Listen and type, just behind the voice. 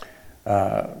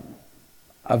a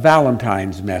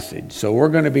Valentine's message. So we're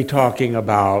going to be talking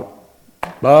about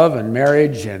love and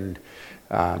marriage and,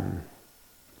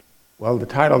 the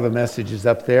title of the message is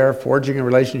up there, Forging a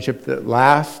Relationship That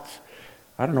Lasts.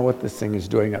 I don't know what this thing is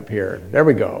doing up here. There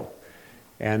we go.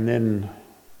 And then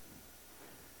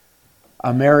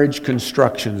a marriage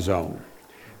construction zone.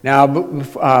 Now,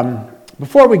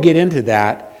 before we get into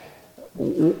that,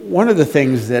 one of the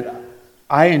things that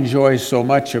I enjoy so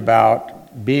much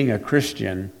about being a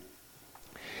Christian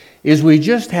is we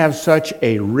just have such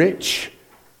a rich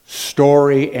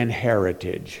story and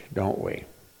heritage, don't we?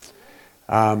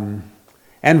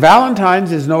 And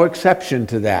Valentine's is no exception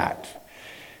to that.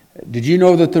 Did you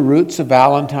know that the roots of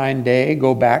Valentine's Day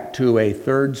go back to a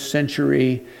 3rd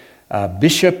century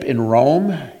bishop in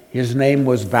Rome? His name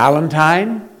was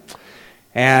Valentine.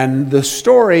 And the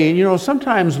story,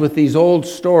 sometimes with these old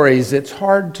stories, it's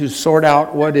hard to sort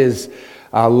out what is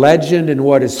legend and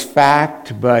what is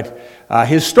fact, but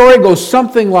his story goes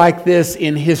something like this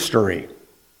in history.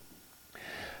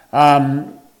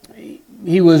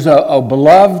 He was a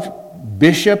beloved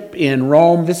bishop in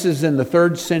Rome. This is in the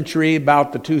 3rd century,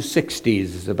 about the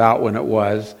 260s is about when it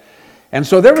was. And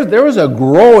so there was a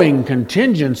growing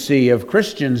contingency of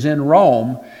Christians in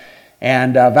Rome,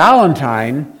 and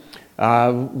Valentine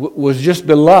was just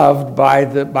beloved by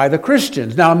the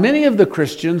Christians. Now, many of the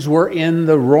Christians were in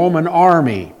the Roman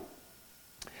army.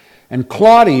 And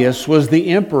Claudius was the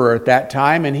emperor at that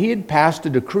time, and he had passed a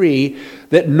decree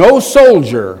that no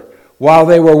soldier, while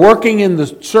they were working in the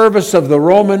service of the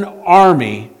Roman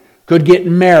army, could get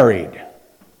married.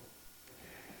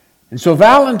 And so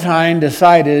Valentine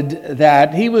decided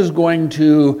that he was going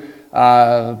to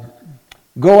go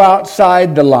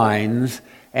outside the lines,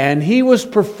 and he was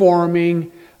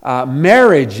performing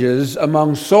marriages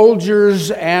among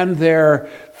soldiers and their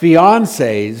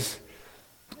fiancés.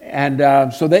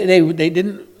 And so they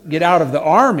didn't get out of the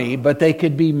army, but they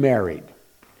could be married.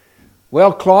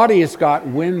 Well, Claudius got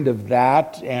wind of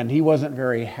that, and he wasn't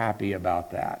very happy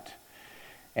about that.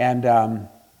 And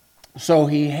so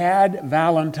he had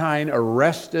Valentine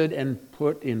arrested and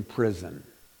put in prison.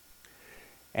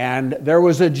 And there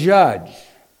was a judge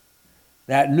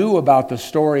that knew about the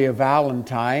story of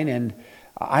Valentine, and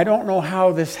I don't know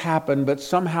how this happened, but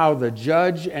somehow the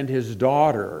judge and his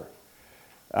daughter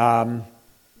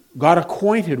got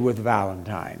acquainted with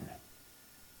Valentine.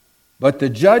 But the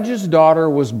judge's daughter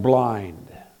was blind,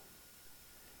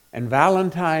 and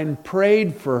Valentine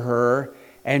prayed for her,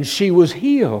 and she was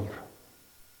healed.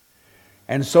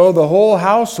 And so the whole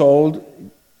household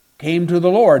came to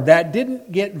the Lord. That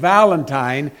didn't get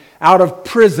Valentine out of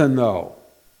prison, though.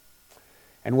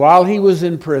 And while he was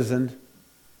in prison,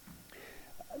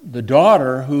 the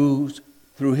daughter, who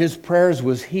through his prayers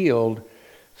was healed,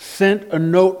 sent a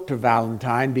note to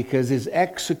Valentine because his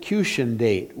execution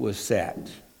date was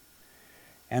set.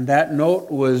 And that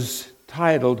note was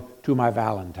titled, "To My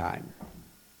Valentine."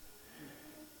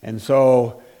 And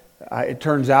so it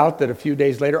turns out that a few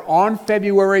days later, on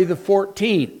February the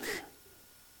 14th,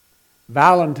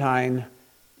 Valentine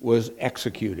was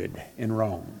executed in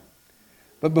Rome.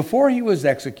 But before he was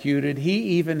executed, he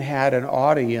even had an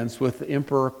audience with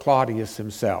Emperor Claudius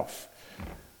himself.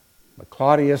 But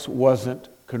Claudius wasn't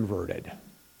converted.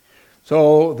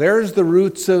 So there's the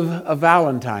roots of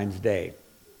Valentine's Day.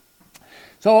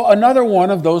 So another one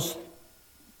of those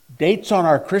dates on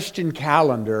our Christian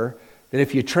calendar that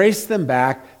if you trace them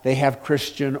back, they have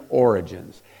Christian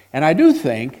origins. And I do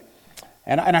think,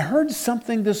 and I heard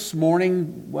something this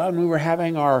morning when we were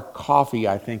having our coffee,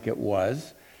 I think it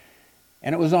was,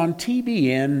 and it was on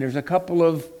TBN. There's a couple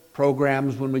of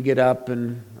programs when we get up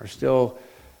and are still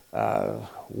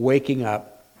waking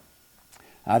up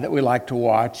that we like to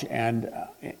watch. And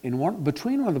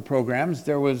between one of the programs,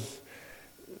 there was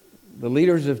the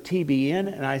leaders of TBN,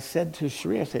 and I said to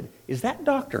Cherie, I said, "Is that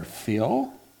Dr. Phil?"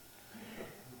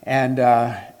 And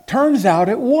turns out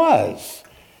it was.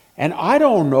 And I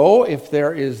don't know if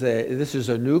this is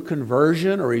a new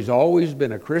conversion or he's always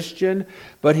been a Christian,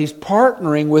 but he's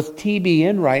partnering with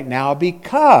TBN right now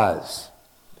because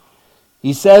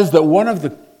he says that one of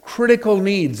the critical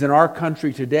needs in our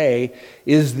country today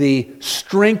is the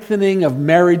strengthening of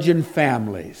marriage and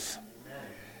families.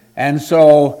 And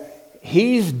so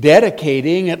he's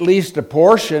dedicating at least a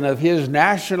portion of his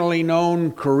nationally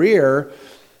known career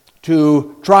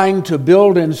to trying to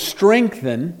build and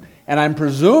strengthen, and I'm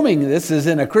presuming this is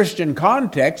in a Christian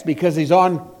context because he's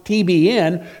on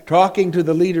TBN talking to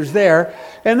the leaders there,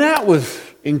 and that was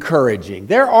encouraging.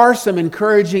 There are some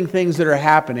encouraging things that are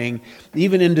happening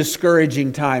even in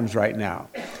discouraging times right now.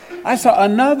 I saw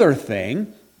another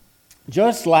thing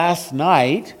just last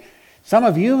night. Some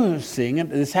of you are seeing it.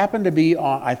 This happened to be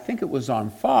on, I think it was on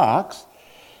Fox.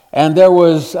 And there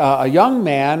was a young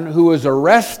man who was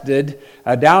arrested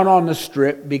down on the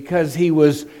Strip because he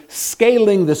was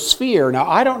scaling the sphere. Now,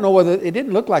 I don't know whether, it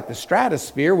didn't look like the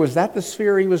stratosphere. Was that the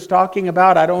sphere he was talking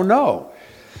about? I don't know.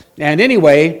 And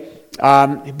anyway,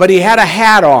 but he had a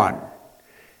hat on.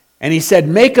 And he said,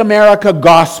 "Make America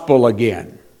gospel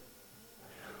again."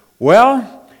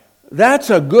 Well, that's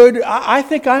a good, I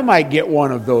think I might get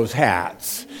one of those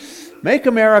hats. Make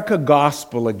America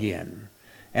gospel again.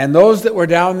 And those that were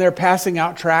down there passing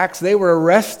out tracts, they were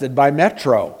arrested by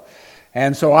Metro.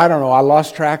 And so I don't know, I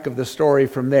lost track of the story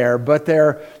from there. But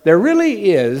there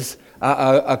really is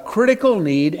a critical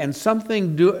need and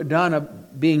something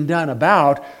being done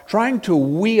about trying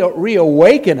to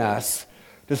reawaken us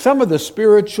to some of the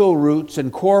spiritual roots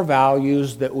and core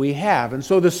values that we have. And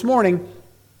so this morning,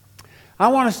 I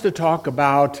want us to talk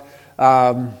about,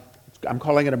 I'm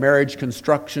calling it a marriage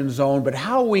construction zone, but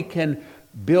how we can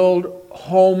build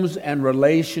homes and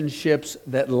relationships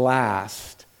that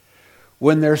last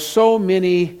when there's so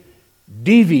many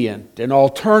deviant and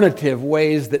alternative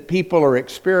ways that people are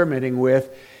experimenting with,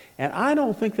 and I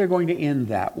don't think they're going to end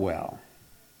that well.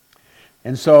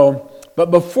 And so,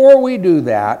 but before we do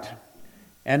that,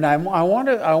 and I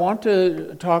want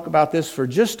to talk about this for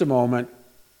just a moment,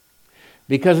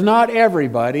 because not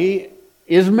everybody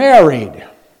is married.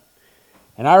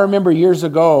 And I remember years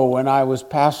ago when I was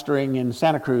pastoring in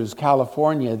Santa Cruz,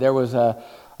 California, there was a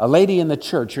lady in the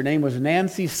church. Her name was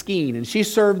Nancy Skeen, and she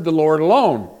served the Lord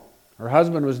alone. Her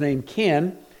husband was named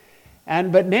Ken,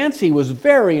 but Nancy was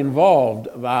very involved,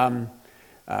 kind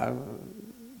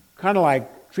of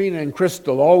like Trina and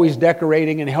Crystal, always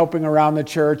decorating and helping around the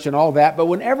church and all that. But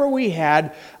whenever we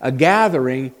had a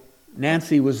gathering,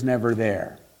 Nancy was never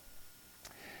there.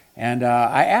 And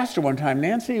I asked her one time,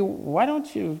 "Nancy, why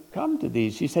don't you come to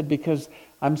these?" She said, "Because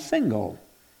I'm single.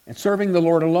 And serving the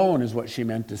Lord alone," is what she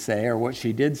meant to say, or what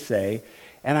she did say.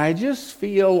 And I just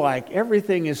feel like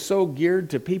everything is so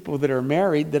geared to people that are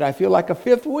married that I feel like a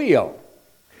fifth wheel.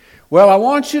 Well, I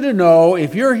want you to know,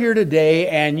 if you're here today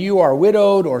and you are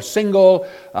widowed or single,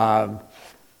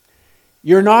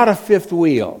 you're not a fifth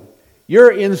wheel.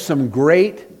 You're in some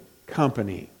great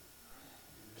company.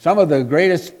 Some of the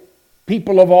greatest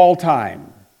people of all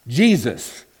time.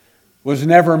 Jesus was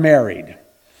never married.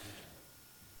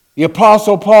 The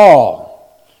Apostle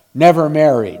Paul, never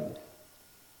married.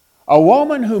 A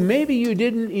woman who maybe it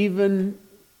didn't even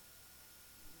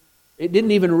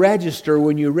register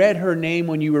when you read her name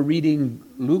when you were reading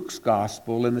Luke's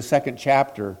Gospel in the 2nd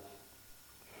chapter.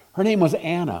 Her name was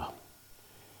Anna.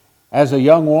 As a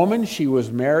young woman, she was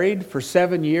married for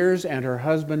 7 years and her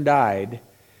husband died.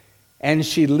 And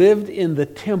she lived in the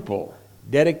temple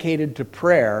dedicated to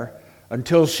prayer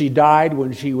until she died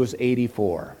when she was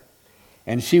 84.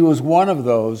 And she was one of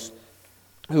those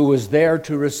who was there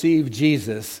to receive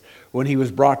Jesus when he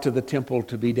was brought to the temple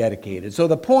to be dedicated. So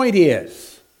the point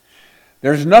is,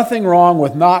 there's nothing wrong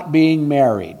with not being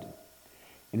married.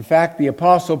 In fact, the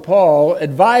Apostle Paul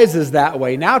advises that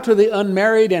way. "Now to the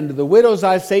unmarried and to the widows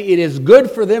I say, it is good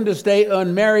for them to stay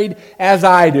unmarried as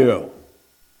I do."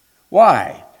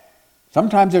 Why?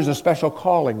 Sometimes there's a special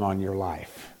calling on your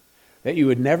life that you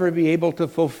would never be able to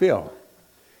fulfill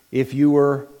if you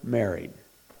were married.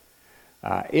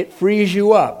 It frees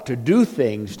you up to do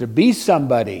things, to be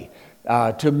somebody,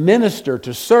 to minister,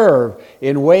 to serve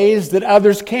in ways that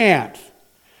others can't.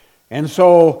 And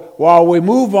so while we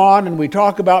move on and we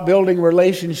talk about building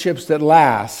relationships that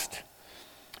last,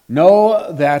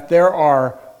 know that there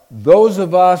are those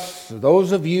of us,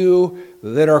 those of you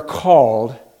that are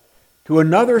called to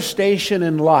another station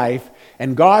in life,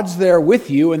 and God's there with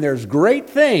you, and there's great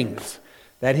things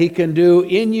that He can do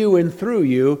in you and through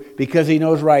you because He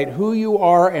knows right who you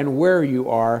are and where you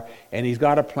are, and He's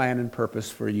got a plan and purpose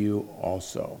for you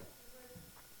also.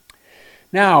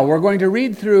 Now, we're going to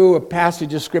read through a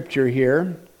passage of Scripture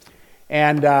here,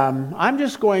 and I'm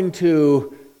just going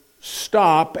to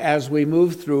stop as we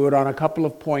move through it on a couple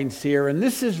of points here, and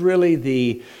this is really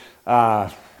the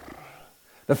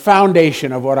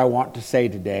foundation of what I want to say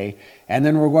today. And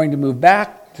then we're going to move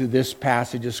back to this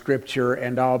passage of Scripture,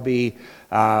 and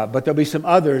but there'll be some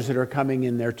others that are coming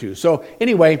in there too. So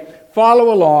anyway,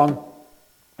 follow along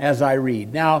as I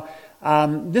read. Now,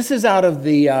 this is out of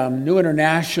the New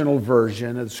International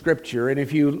Version of Scripture, and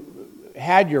if you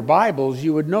had your Bibles,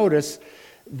 you would notice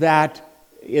that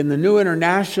in the New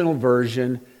International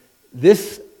Version,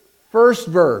 this first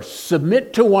verse,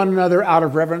 "Submit to one another out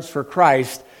of reverence for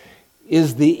Christ,"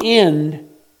 is the end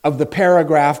of the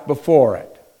paragraph before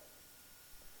it.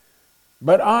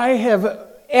 But I have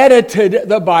edited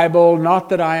the Bible. Not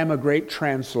that I am a great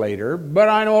translator, but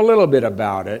I know a little bit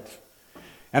about it.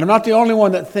 And I'm not the only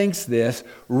one that thinks this.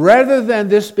 Rather than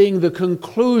this being the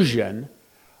conclusion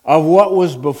of what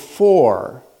was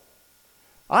before,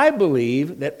 I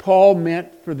believe that Paul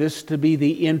meant for this to be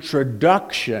the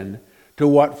introduction to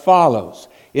what follows.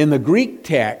 In the Greek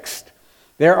text,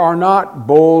 there are not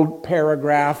bold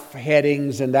paragraph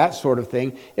headings and that sort of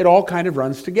thing. It all kind of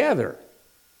runs together.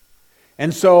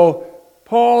 And so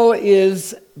Paul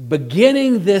is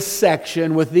beginning this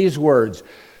section with these words: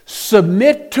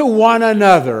 submit to one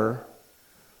another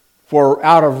for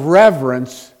out of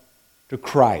reverence to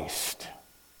Christ.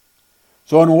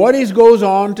 So in what he goes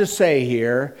on to say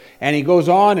here, and he goes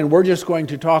on, and we're just going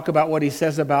to talk about what he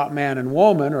says about man and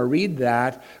woman, or read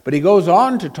that, but he goes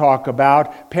on to talk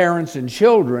about parents and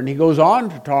children. He goes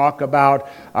on to talk about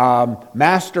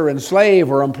master and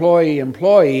slave, or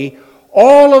employee,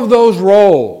 all of those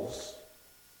roles.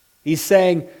 He's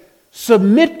saying,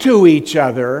 submit to each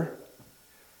other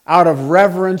out of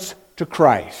reverence to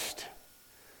Christ.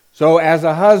 So as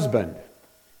a husband,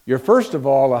 you're first of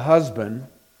all a husband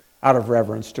out of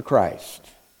reverence to Christ.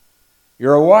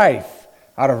 You're a wife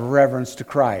out of reverence to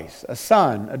Christ. A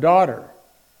son, a daughter.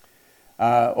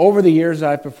 Over the years,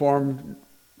 I've performed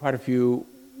quite a few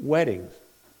weddings.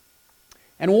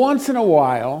 And once in a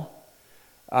while,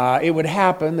 it would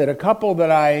happen that a couple that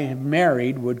I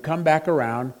married would come back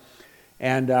around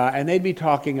and they'd be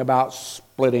talking about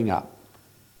splitting up.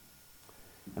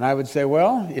 And I would say,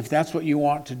 well, if that's what you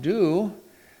want to do,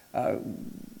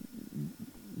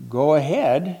 go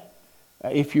ahead.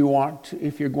 If you want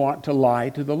to lie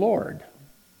to the Lord.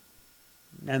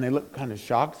 And they looked kind of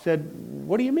shocked, said,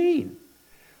 what do you mean?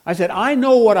 I said, I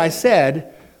know what I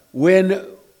said when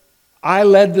I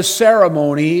led the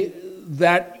ceremony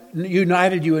that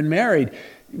united you in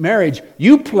marriage.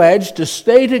 You pledged to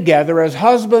stay together as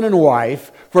husband and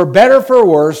wife, for better, for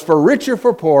worse, for richer,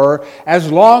 for poorer,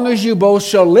 as long as you both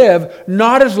shall live,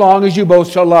 not as long as you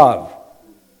both shall love.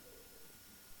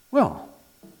 Well,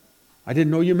 I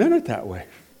didn't know you meant it that way.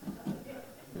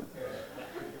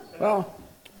 Well,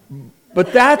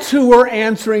 but that's who we're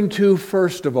answering to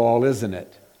first of all, isn't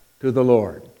it? To the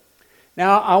Lord.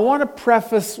 Now, I want to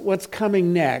preface what's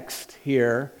coming next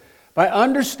here by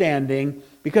understanding,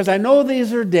 because I know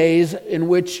these are days in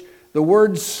which the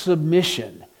word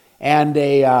submission and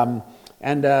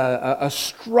a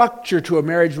structure to a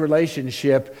marriage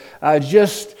relationship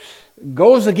just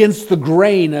goes against the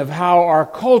grain of how our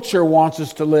culture wants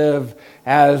us to live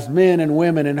as men and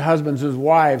women and husbands as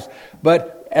wives.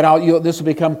 But this will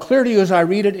become clear to you as I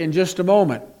read it in just a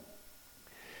moment.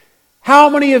 How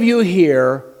many of you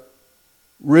here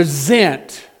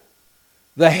resent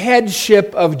the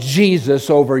headship of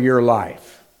Jesus over your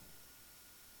life?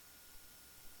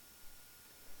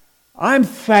 I'm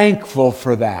thankful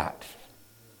for that.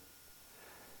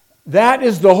 That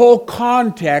is the whole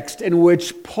context in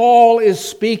which Paul is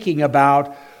speaking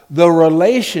about the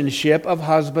relationship of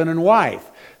husband and wife.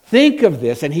 Think of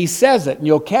this, and he says it, and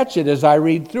you'll catch it as I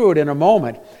read through it in a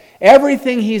moment.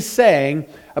 Everything he's saying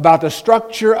about the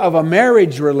structure of a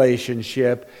marriage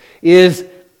relationship is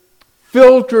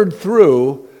filtered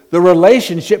through the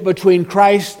relationship between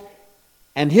Christ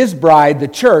and His bride, the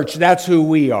church. That's who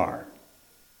we are.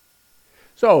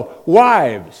 So,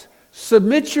 wives,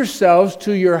 submit yourselves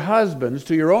to your husbands,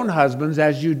 to your own husbands,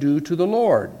 as you do to the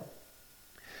Lord.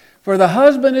 For the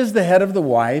husband is the head of the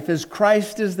wife, as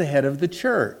Christ is the head of the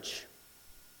church,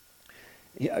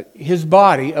 His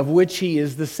body, of which He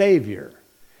is the Savior.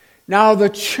 Now the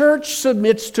church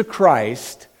submits to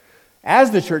Christ.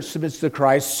 As the church submits to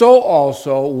Christ, so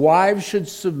also wives should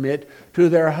submit to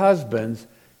their husbands.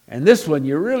 And this one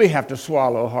you really have to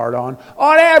swallow hard on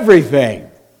everything.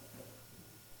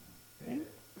 Okay?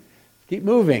 Keep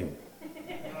moving.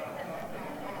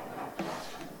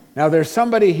 Now there's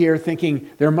somebody here thinking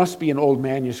there must be an old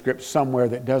manuscript somewhere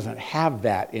that doesn't have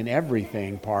that in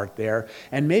everything part there,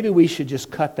 and maybe we should just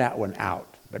cut that one out.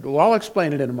 But I'll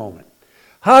explain it in a moment.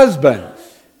 Husbands,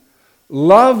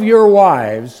 love your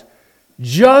wives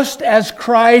just as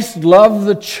Christ loved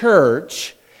the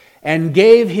church and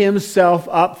gave Himself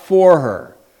up for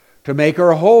her, to make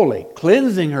her holy,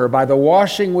 cleansing her by the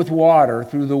washing with water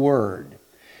through the Word,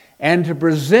 and to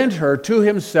present her to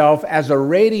Himself as a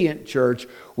radiant church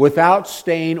without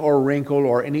stain or wrinkle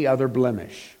or any other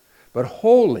blemish, but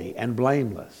holy and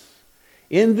blameless.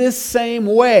 In this same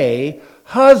way,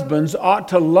 husbands ought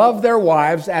to love their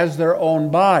wives as their own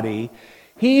body.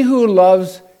 He who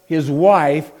loves his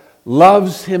wife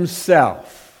loves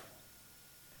himself.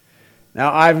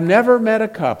 Now, I've never met a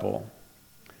couple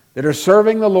that are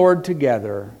serving the Lord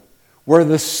together where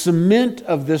the cement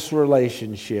of this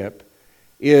relationship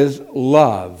is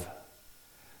love,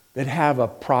 that have a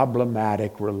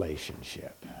problematic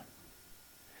relationship.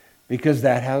 Because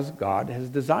that's how God has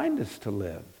designed us to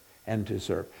live and to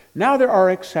serve. Now there are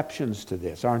exceptions to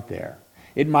this, aren't there?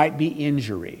 It might be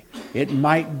injury. It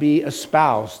might be a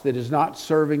spouse that is not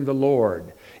serving the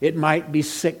Lord. It might be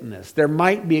sickness. There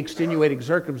might be extenuating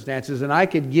circumstances, and I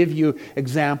could give you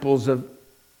examples of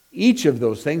each of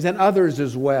those things and others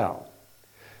as well.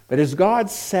 But as God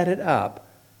set it up,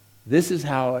 this is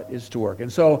how it is to work.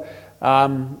 And so,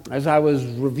 as I was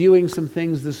reviewing some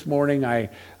things this morning, I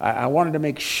wanted to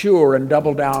make sure and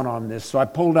double down on this. So I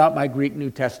pulled out my Greek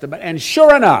New Testament, and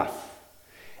sure enough,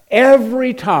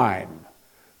 every time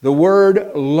the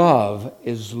word love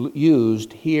is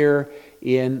used here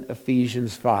in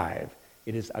Ephesians 5,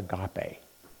 it is agape.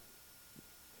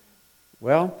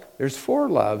 Well, there's 4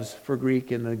 loves for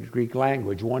Greek in the Greek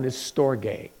language. One is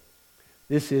storge.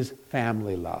 This is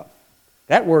family love.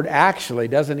 That word actually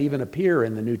doesn't even appear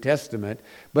in the New Testament,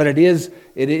 but it is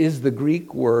the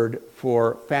Greek word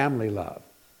for family love.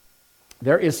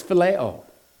 There is phileo.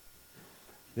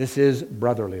 This is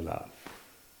brotherly love.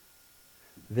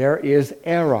 There is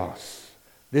eros.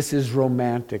 This is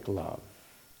romantic love.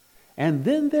 And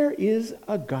then there is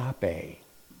agape,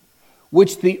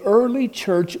 which the early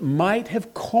church might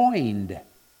have coined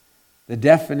the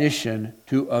definition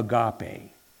to agape.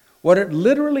 What it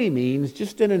literally means,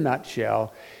 just in a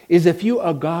nutshell, is if you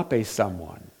agape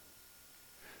someone,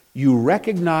 you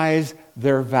recognize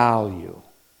their value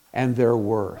and their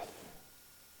worth,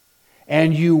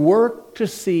 and you work to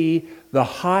see the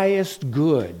highest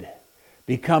good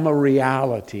become a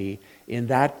reality in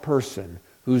that person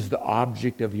who's the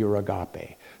object of your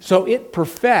agape. So it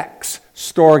perfects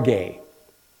storge,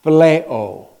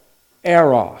 phileo,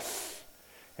 eros,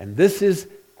 and this is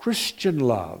Christian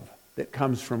love that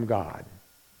comes from God.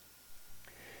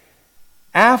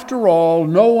 After all,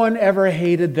 no one ever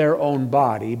hated their own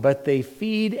body, but they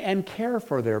feed and care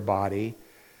for their body,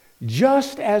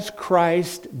 just as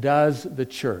Christ does the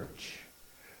church.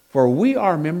 For we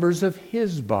are members of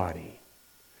his body.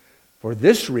 For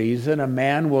this reason, a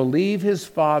man will leave his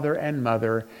father and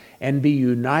mother and be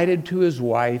united to his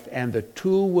wife, and the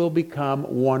two will become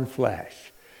one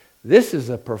flesh. This is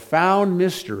a profound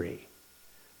mystery,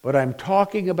 but I'm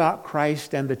talking about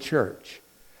Christ and the church.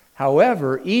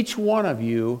 However, each one of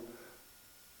you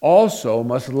also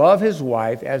must love his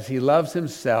wife as he loves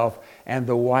himself, and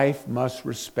the wife must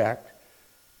respect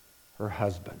her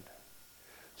husband.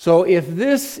 So if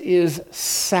this is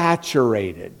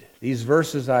saturated, these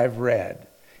verses I've read,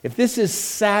 if this is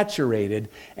saturated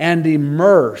and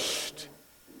immersed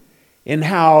in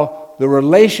how the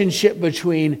relationship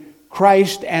between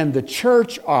Christ and the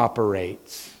church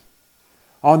operates,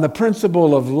 on the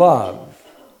principle of love,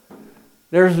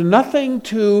 there's nothing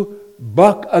to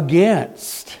buck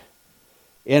against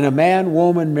in a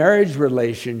man-woman marriage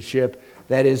relationship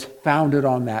that is founded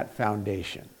on that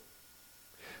foundation.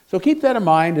 So keep that in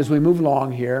mind as we move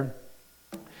along here.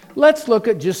 Let's look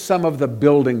at just some of the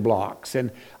building blocks. And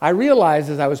I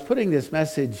realized as I was putting this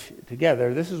message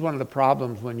together, this is one of the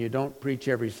problems when you don't preach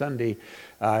every Sunday.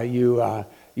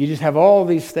 You just have all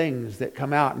these things that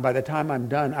come out, and by the time I'm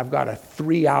done, I've got a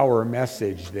 3-hour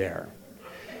message there.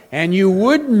 And you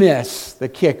would miss the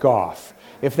kickoff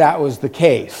if that was the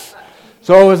case.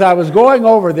 So as I was going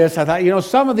over this, I thought,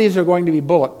 some of these are going to be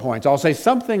bullet points. I'll say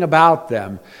something about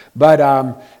them, but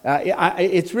I'm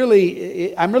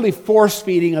really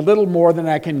force-feeding a little more than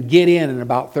I can get in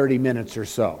about 30 minutes or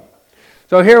so.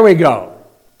 So here we go.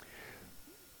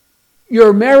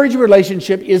 Your marriage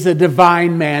relationship is a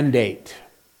divine mandate.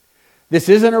 This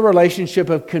isn't a relationship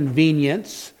of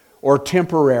convenience or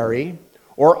temporary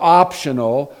or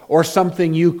optional or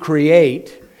something you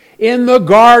create. In the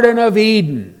Garden of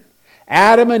Eden,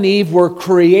 Adam and Eve were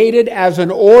created as an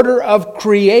order of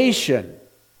creation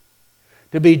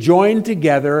to be joined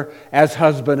together as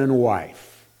husband and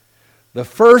wife. The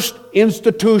first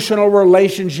institutional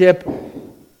relationship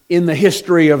in the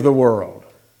history of the world.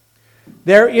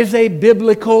 There is a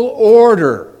biblical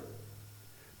order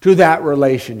to that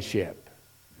relationship.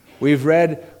 We've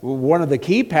read one of the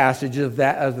key passages of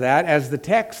that as the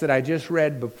text that I just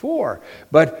read before.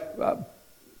 But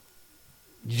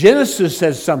Genesis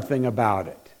says something about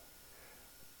it.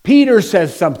 Peter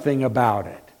says something about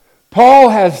it. Paul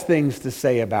has things to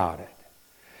say about it.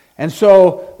 And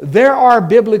so there are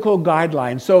biblical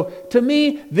guidelines. So to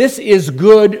me, this is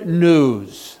good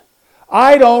news.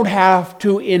 I don't have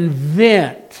to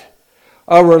invent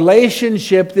a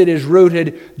relationship that is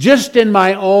rooted just in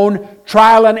my own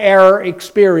trial and error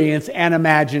experience and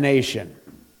imagination.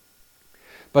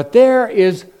 But there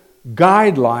is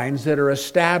guidelines that are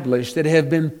established, that have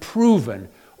been proven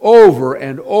over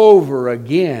and over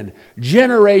again,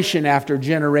 generation after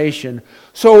generation.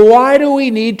 So why do we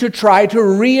need to try to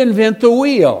reinvent the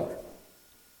wheel?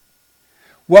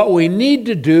 What we need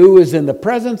to do is, in the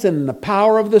presence and in the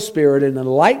power of the Spirit, in the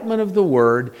enlightenment of the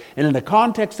Word, and in the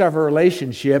context of a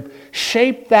relationship,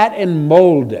 shape that and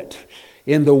mold it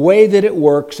in the way that it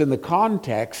works in the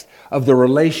context of the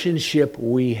relationship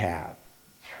we have.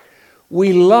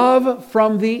 We love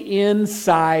from the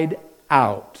inside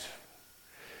out.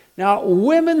 Now,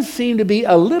 women seem to be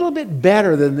a little bit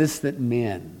better than this than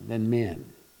men.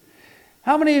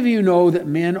 How many of you know that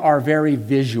men are very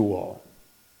visual?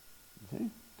 Okay.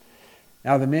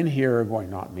 Now, the men here are going,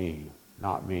 not me.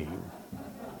 You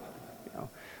know,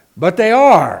 but they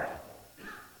are.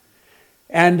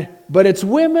 But it's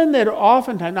women that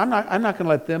oftentimes, I'm not going to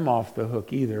let them off the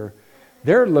hook either.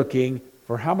 They're looking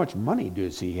for how much money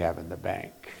does he have in the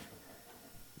bank.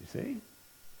 You see?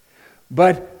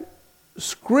 But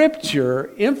Scripture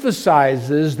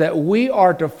emphasizes that we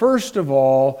are to first of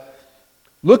all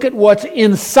look at what's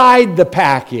inside the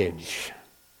package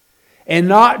and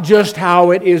not just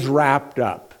how it is wrapped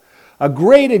up. A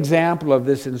great example of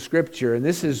this in Scripture, and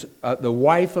this is the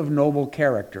wife of noble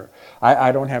character.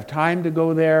 I don't have time to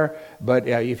go there, but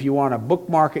if you want to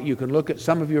bookmark it, you can look at,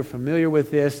 some of you are familiar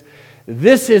with this.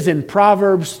 This is in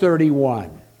Proverbs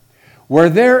 31, where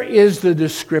there is the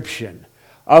description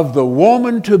of the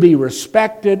woman to be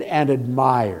respected and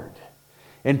admired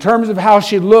in terms of how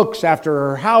she looks after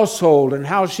her household and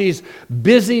how she's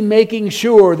busy making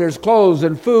sure there's clothes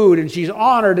and food, and she's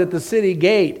honored at the city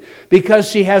gate because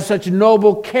she has such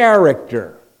noble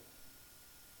character.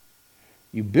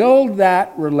 You build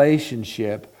that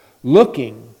relationship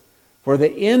looking for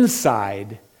the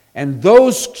inside, and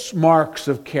those marks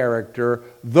of character,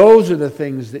 those are the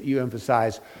things that you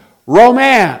emphasize.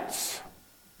 Romance.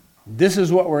 This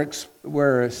is what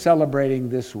we're celebrating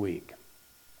this week.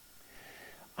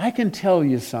 I can tell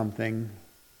you something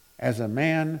as a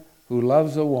man who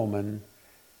loves a woman,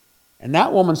 and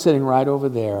that woman sitting right over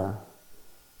there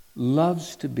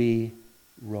loves to be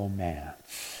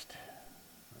romanced.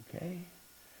 Okay?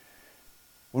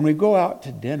 When we go out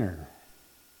to dinner,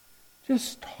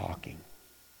 just talking,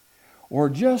 or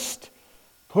just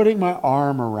putting my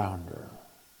arm around her,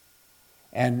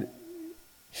 and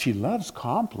she loves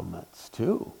compliments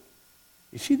too.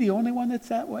 Is she the only one that's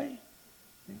that way?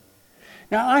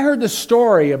 Now, I heard the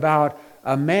story about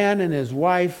a man and his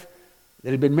wife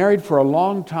that had been married for a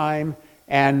long time,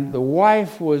 and the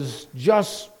wife was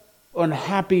just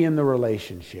unhappy in the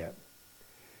relationship.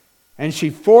 And she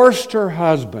forced her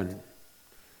husband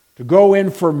to go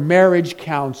in for marriage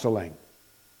counseling.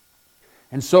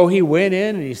 And so he went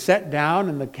in and he sat down,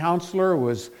 and the counselor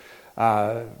was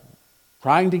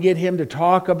trying to get him to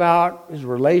talk about his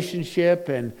relationship,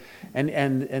 and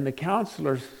the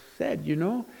counselor said, you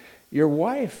know, your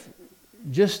wife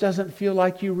just doesn't feel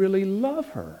like you really love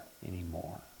her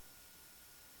anymore.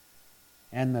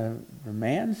 And the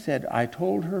man said, I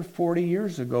told her 40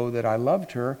 years ago that I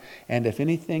loved her, and if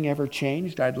anything ever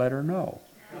changed, I'd let her know.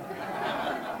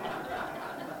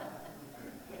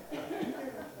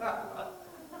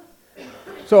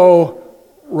 So,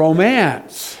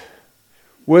 romance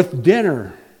with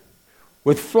dinner,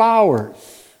 with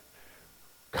flowers,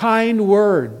 kind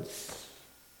words,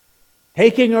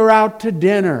 taking her out to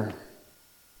dinner,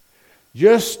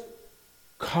 just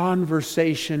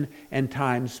conversation and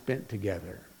time spent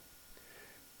together.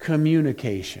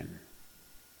 Communication,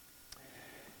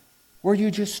 where you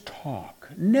just talk.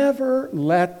 Never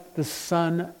let the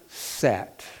sun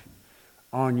set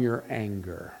on your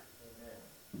anger.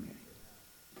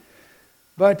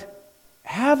 But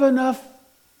have enough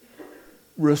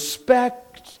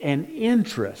respect and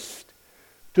interest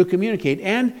to communicate.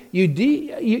 And you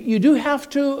do have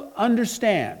to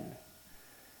understand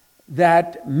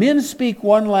that men speak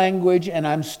one language, and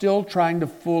I'm still trying to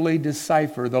fully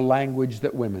decipher the language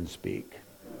that women speak.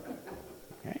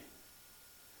 Okay?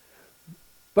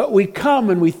 But we come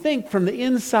and we think from the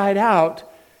inside out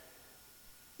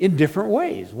in different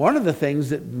ways. One of the things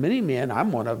that many men,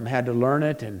 I'm one of them, had to learn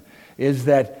it, and is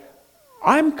that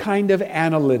I'm kind of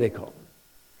analytical.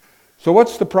 So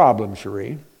what's the problem,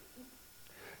 Cherie?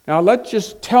 Now let's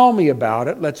just tell me about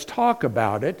it, let's talk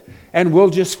about it, and we'll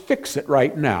just fix it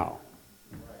right now.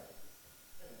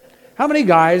 How many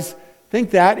guys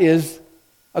think that is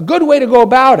a good way to go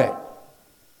about it?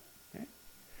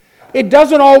 It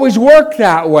doesn't always work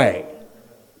that way.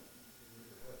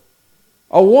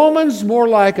 A woman's more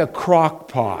like a crock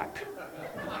pot.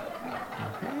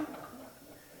 Okay?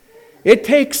 It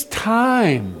takes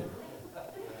time.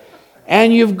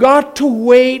 And you've got to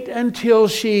wait until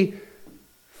she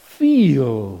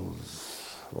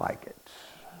feels like it.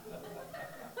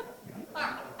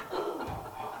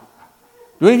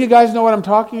 Do any of you guys know what I'm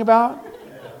talking about?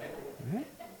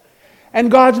 And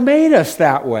God's made us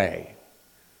that way.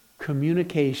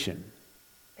 Communication.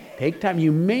 Take time.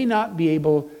 You may not be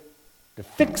able to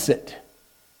fix it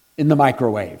in the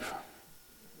microwave.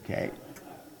 Okay?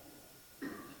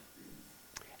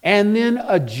 And then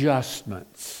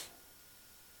adjustments.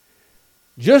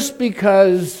 Just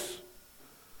because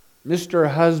Mr.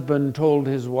 Husband told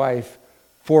his wife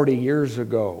 40 years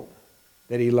ago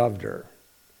that he loved her,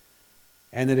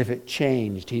 and that if it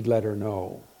changed, he'd let her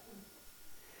know.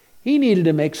 He needed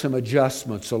to make some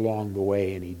adjustments along the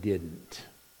way, and he didn't.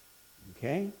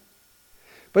 Okay?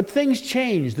 But things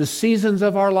change. The seasons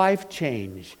of our life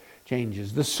changes.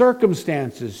 The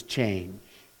circumstances change.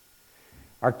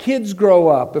 Our kids grow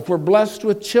up. If we're blessed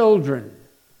with children,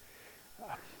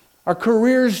 our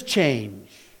careers change.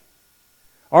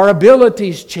 Our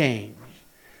abilities change.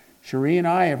 Cherie and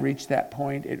I have reached that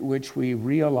point at which we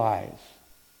realize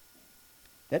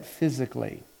that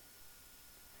physically,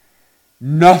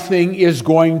 nothing is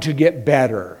going to get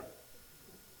better.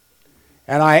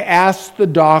 And I asked the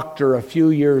doctor a few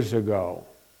years ago,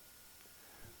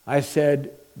 I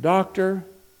said, "Doctor,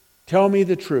 tell me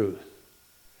the truth.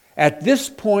 At this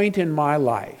point in my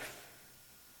life,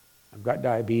 I've got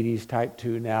diabetes type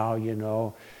 2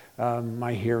 now,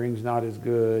 my hearing's not as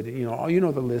good,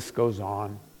 the list goes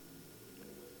on.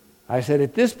 I said,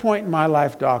 at this point in my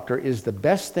life, doctor, is the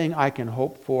best thing I can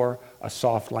hope for a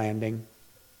soft landing?"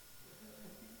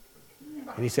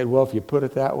 And he said, "Well, if you put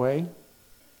it that way,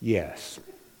 yes."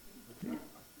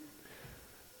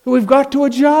 So we've got to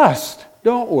adjust,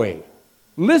 don't we?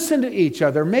 Listen to each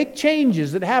other, make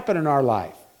changes that happen in our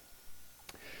life.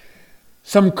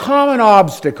 Some common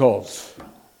obstacles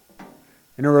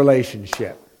in a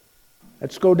relationship.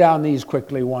 Let's go down these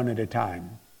quickly one at a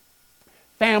time.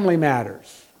 Family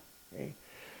matters.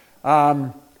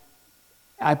 There's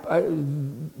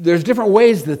different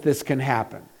ways that this can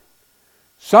happen.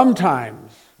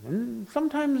 Sometimes,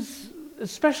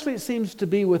 especially it seems to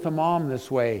be with a mom this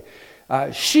way,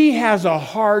 she has a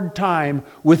hard time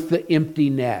with the empty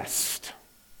nest.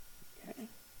 Okay?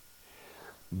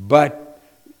 But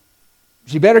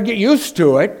she better get used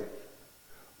to it.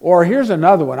 Or here's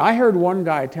another one. I heard one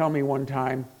guy tell me one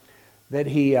time that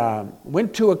he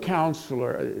went to a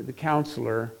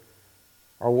counselor,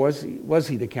 or was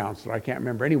he the counselor? I can't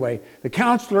remember. Anyway, the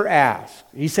counselor asked.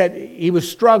 He said he was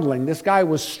struggling. This guy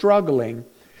was struggling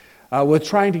with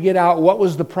trying to get out what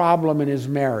was the problem in his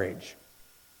marriage.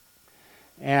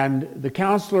 And the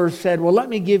counselor said, "Well, let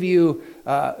me give you,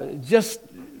 just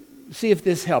see if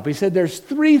this helps." He said, "There's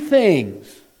 3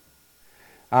 things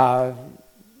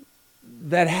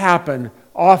that happen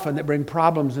often that bring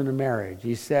problems in a marriage."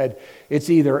 He said, "It's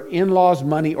either in-laws,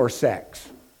 money, or sex."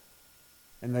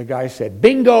 And the guy said,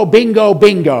 "Bingo, bingo,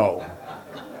 bingo."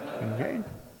 Okay.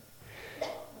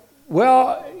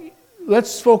 Well,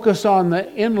 let's focus on the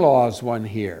in-laws one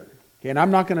here. Okay, and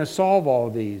I'm not going to solve all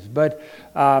these, but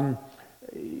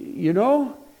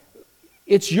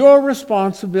it's your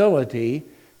responsibility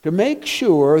to make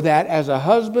sure that as a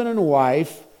husband and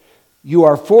wife, you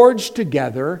are forged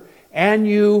together and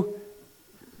you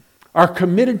are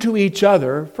committed to each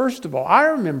other. First of all, I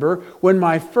remember when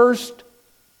my first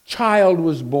child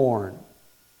was born,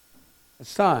 a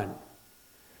son.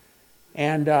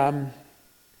 And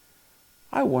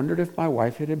I wondered if my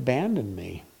wife had abandoned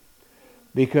me,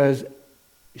 because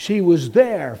she was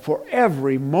there for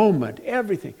every moment,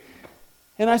 everything.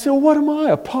 And I said, "Well, what am I,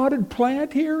 a potted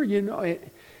plant here?"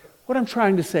 What I'm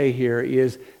trying to say here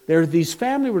is there are these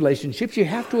family relationships, you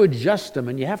have to adjust them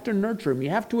and you have to nurture them, you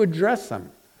have to address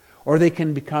them, or they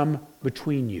can become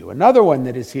between you. Another one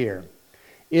that is here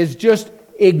is just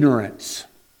ignorance.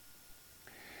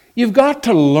 You've got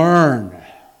to learn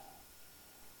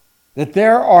that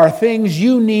there are things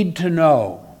you need to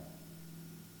know.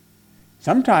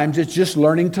 Sometimes it's just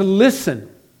learning to listen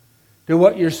to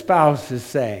what your spouse is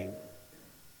saying.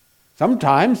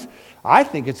 Sometimes I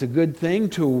think it's a good thing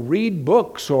to read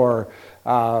books, or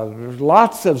there's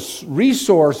lots of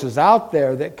resources out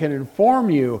there that can inform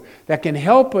you, that can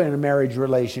help in a marriage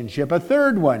relationship. A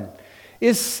third one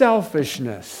is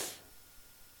selfishness.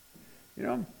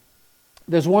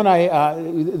 There's one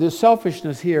the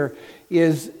selfishness here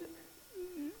is,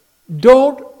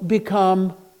 don't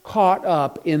become caught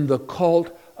up in the cult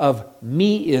of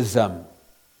meism.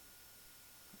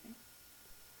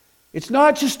 It's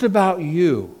not just about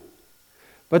you,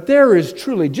 but there is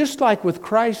truly, just like with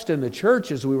Christ and the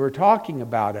church as we were talking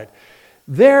about it,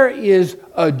 there is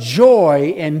a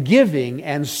joy in giving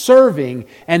and serving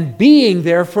and being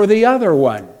there for the other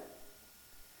one.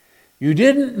 You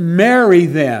didn't marry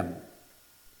them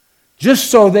just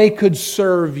so they could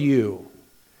serve you.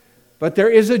 But there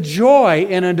is a joy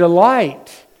and a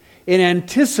delight in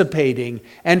anticipating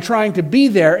and trying to be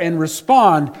there and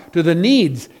respond to the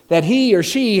needs that he or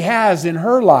she has in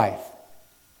her life.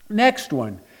 Next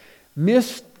one,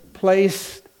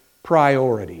 misplaced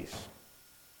priorities.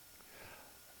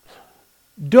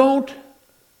 Don't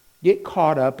get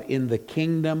caught up in the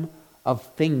kingdom of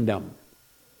thingdom.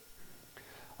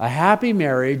 A happy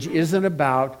marriage isn't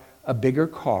about a bigger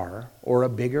car or a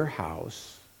bigger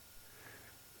house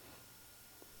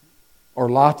or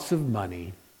lots of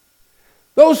money.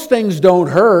 Those things don't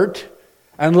hurt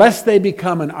unless they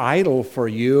become an idol for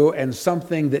you and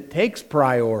something that takes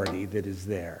priority that is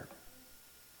there.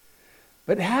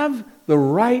 But have the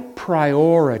right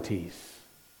priorities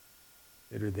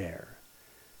that are there.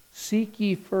 Seek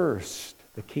ye first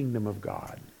the kingdom of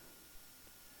God,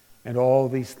 and all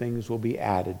these things will be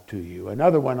added to you.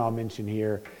 Another one I'll mention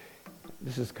here,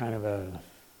 this is kind of a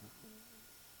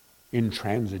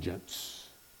intransigence,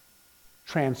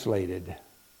 translated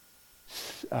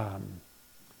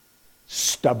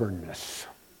stubbornness.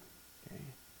 Okay?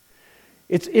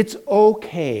 It's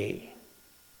okay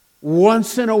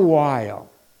once in a while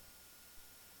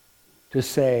to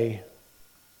say,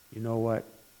 you know what,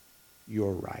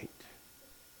 you're right.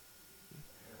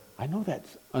 I know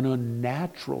that's an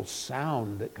unnatural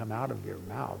sound that come out of your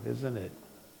mouth, isn't it?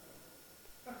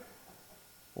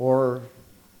 Or,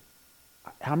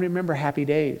 how many remember Happy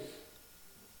Days?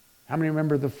 How many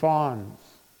remember the Fonz?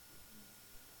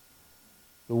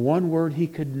 The one word he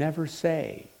could never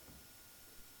say.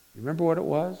 You remember what it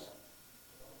was?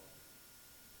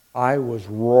 I was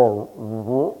wrong.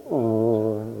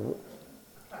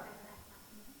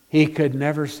 He could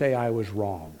never say I was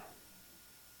wrong.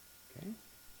 Okay?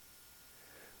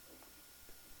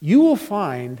 You will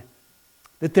find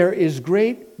that there is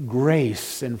great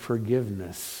grace and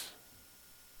forgiveness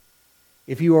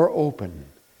if you are open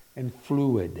and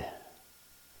fluid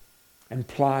and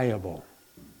pliable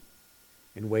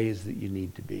in ways that you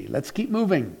need to be. Let's keep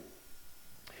moving.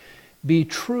 Be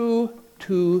true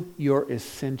to your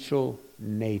essential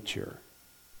nature.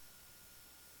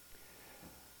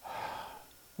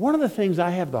 One of the things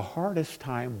I have the hardest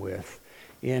time with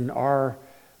in our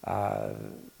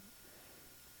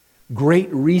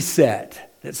great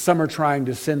reset that some are trying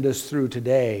to send us through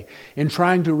today, in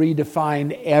trying to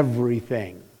redefine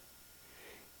everything,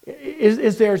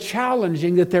 is they're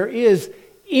challenging that there is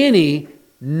any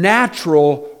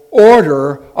natural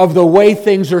order of the way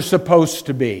things are supposed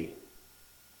to be.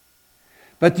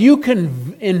 But you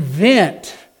can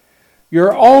invent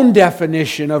your own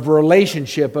definition of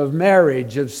relationship, of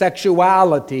marriage, of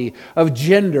sexuality, of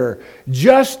gender.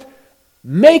 Just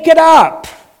make it up.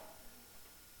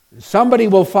 Somebody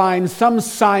will find some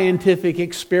scientific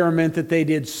experiment that they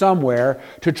did somewhere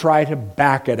to try to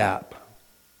back it up.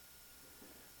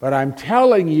 But I'm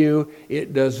telling you,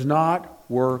 it does not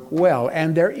work well.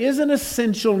 And there is an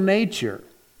essential nature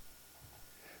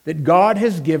that God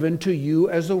has given to you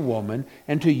as a woman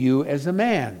and to you as a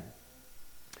man.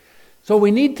 So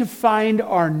we need to find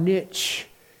our niche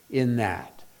in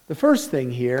that. The first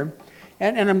thing here,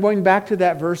 and I'm going back to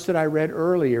that verse that I read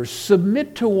earlier,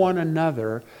 submit to one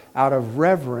another out of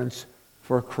reverence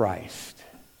for Christ.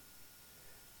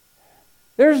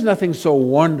 There's nothing so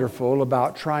wonderful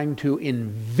about trying to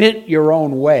invent your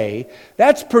own way.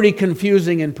 That's pretty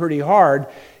confusing and pretty hard.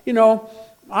 You know,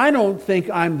 I don't think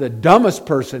I'm the dumbest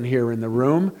person here in the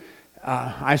room.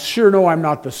 I sure know I'm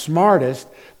not the smartest,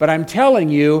 but I'm telling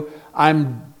you,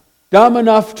 I'm dumb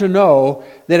enough to know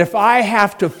that if I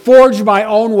have to forge my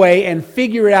own way and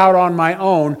figure it out on my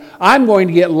own, I'm going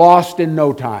to get lost in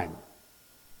no time.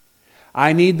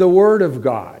 I need the Word of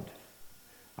God.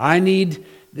 I need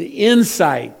the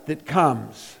insight that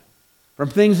comes from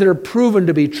things that are proven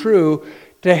to be true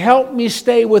to help me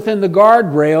stay within the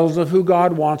guardrails of who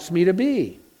God wants me to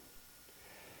be.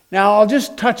 Now, I'll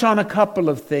just touch on a couple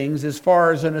of things as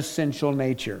far as an essential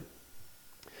nature.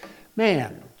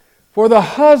 Man, for the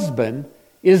husband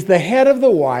is the head of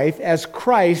the wife, as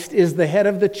Christ is the head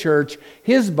of the church,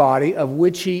 his body, of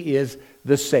which he is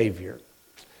the Savior.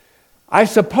 I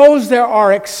suppose there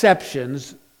are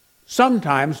exceptions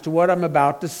sometimes to what I'm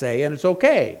about to say, and it's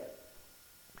okay.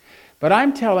 But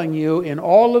I'm telling you, in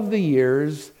all of the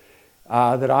years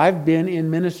that I've been in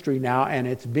ministry now, and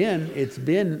it's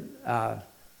been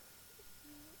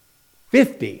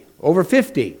 50, over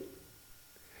 50,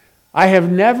 I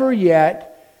have never yet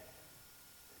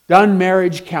done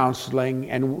marriage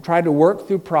counseling and tried to work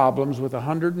through problems with a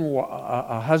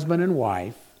husband and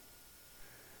wife.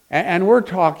 And we're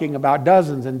talking about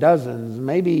dozens and dozens,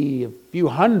 maybe a few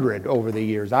hundred over the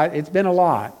years. It's been a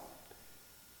lot.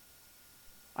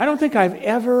 I don't think I've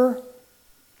ever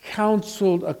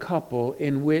counseled a couple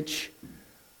in which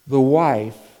the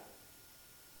wife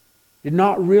did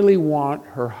not really want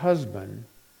her husband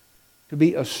to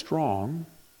be a strong,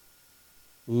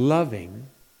 loving,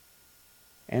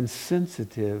 and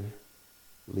sensitive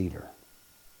leader.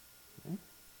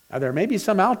 Now, there may be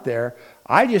some out there,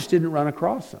 I just didn't run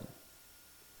across them.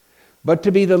 But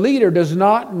to be the leader does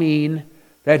not mean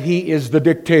that he is the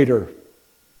dictator.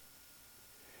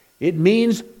 It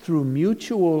means through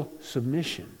mutual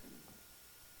submission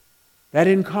that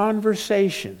in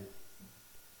conversation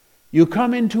you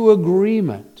come into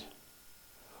agreement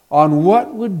on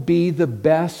what would be the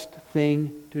best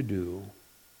thing to do.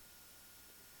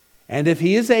 And if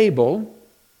he is able,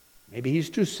 maybe he's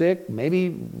too sick,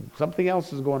 maybe something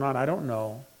else is going on, I don't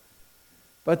know.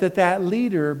 But that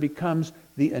leader becomes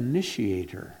the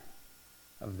initiator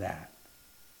of that.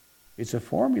 It's a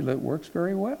formula that works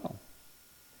very well.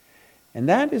 And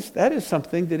that is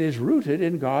something that is rooted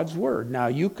in God's Word. Now,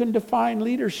 you can define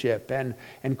leadership and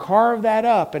carve that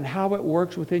up and how it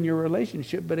works within your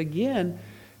relationship. But again,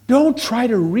 don't try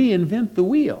to reinvent the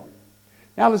wheel.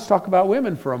 Now, let's talk about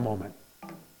women for a moment.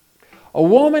 A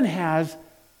woman has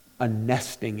a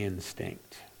nesting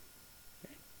instinct.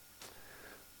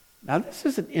 Now, this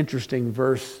is an interesting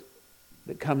verse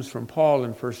that comes from Paul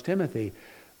in 1 Timothy.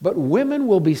 But women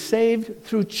will be saved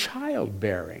through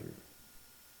childbearing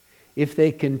if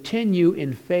they continue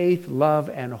in faith, love,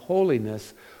 and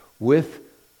holiness with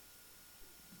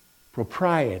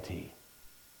propriety.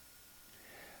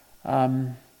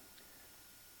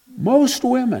 Most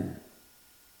women,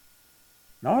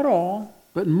 not all,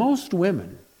 but most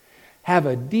women have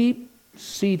a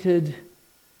deep-seated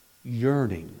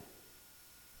yearning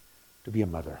to be a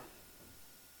mother.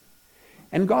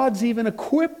 And God's even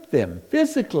equipped them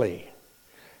physically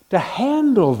to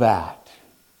handle that.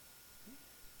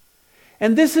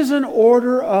 And this is an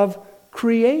order of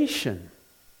creation.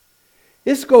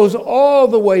 This goes all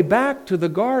the way back to the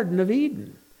Garden of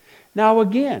Eden. Now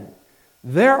again,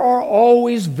 there are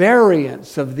always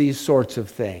variants of these sorts of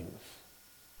things.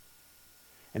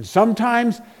 And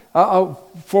sometimes,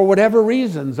 for whatever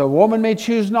reasons, a woman may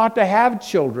choose not to have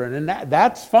children, and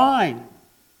that's fine.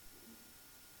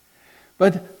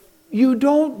 But you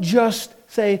don't just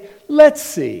say, let's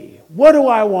see, what do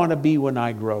I want to be when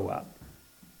I grow up?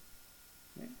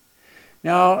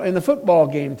 Now, in the football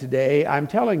game today, I'm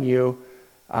telling you,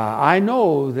 I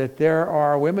know that there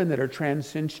are women that are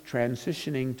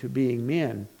transitioning to being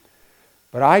men.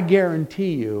 But I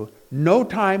guarantee you, no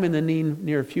time in the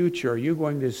near future are you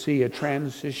going to see a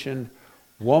transitioned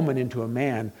woman into a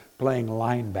man playing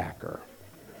linebacker.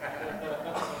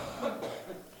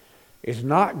 It's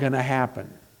not going to happen.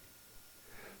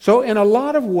 So in a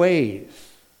lot of ways,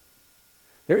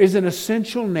 there is an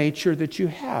essential nature that you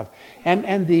have.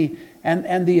 And the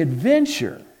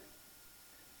adventure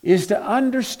is to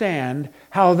understand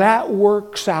how that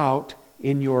works out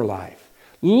in your life.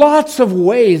 Lots of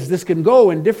ways this can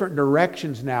go in different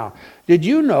directions now. Did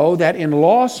you know that in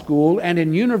law school and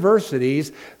in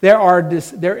universities, there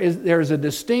is a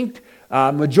distinct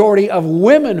majority of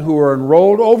women who are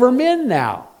enrolled over men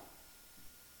now?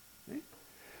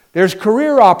 There's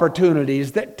career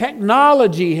opportunities that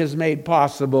technology has made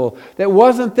possible that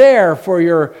wasn't there for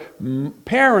your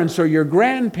parents or your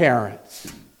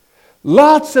grandparents.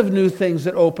 Lots of new things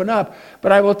that open up.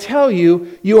 But I will tell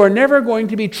you, you are never going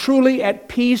to be truly at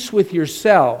peace with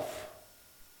yourself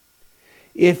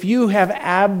if you have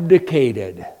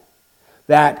abdicated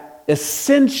that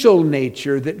essential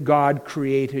nature that God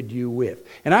created you with.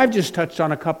 And I've just touched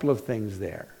on a couple of things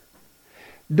there.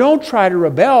 Don't try to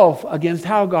rebel against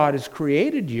how God has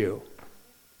created you,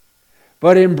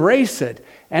 but embrace it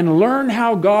and learn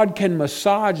how God can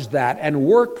massage that and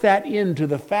work that into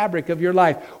the fabric of your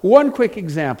life. One quick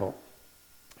example.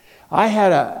 I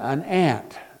had an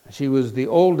aunt. She was the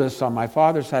oldest on my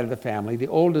father's side of the family, the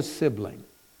oldest sibling.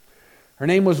 Her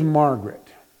name was Margaret.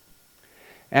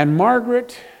 And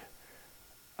Margaret,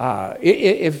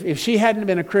 if she hadn't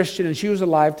been a Christian and she was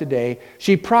alive today,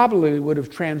 she probably would have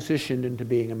transitioned into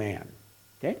being a man.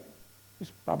 Okay? She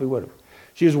probably would have.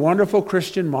 She was a wonderful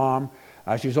Christian mom.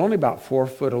 She was only about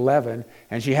 4'11",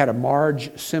 and she had a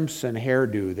Marge Simpson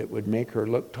hairdo that would make her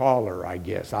look taller, I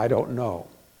guess. I don't know.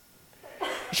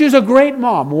 She was a great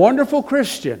mom, wonderful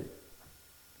Christian.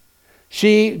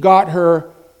 She got her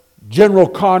general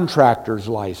contractor's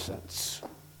license.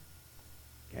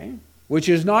 Okay? which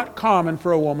is not common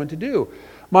for a woman to do.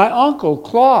 My uncle,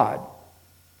 Claude,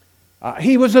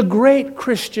 he was a great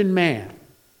Christian man.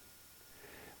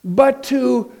 But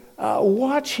to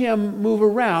watch him move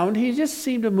around, he just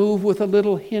seemed to move with a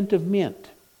little hint of mint.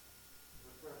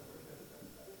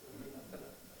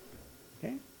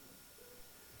 Okay?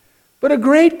 But a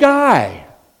great guy.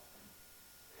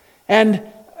 And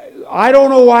I don't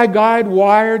know why God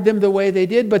wired them the way they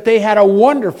did, but they had a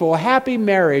wonderful, happy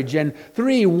marriage and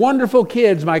 3 wonderful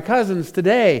kids, my cousins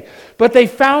today. But they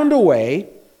found a way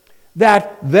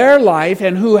that their life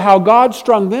and how God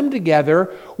strung them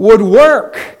together would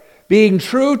work, being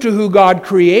true to who God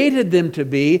created them to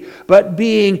be, but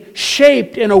being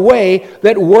shaped in a way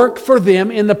that worked for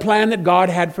them in the plan that God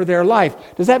had for their life.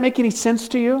 Does that make any sense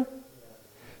to you?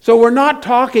 So we're not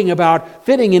talking about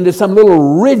fitting into some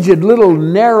little rigid, little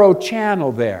narrow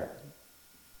channel there.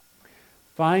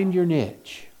 Find your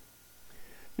niche.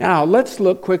 Now, let's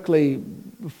look quickly,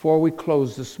 before we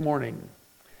close this morning,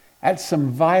 at some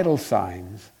vital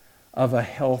signs of a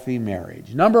healthy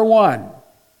marriage. Number 1,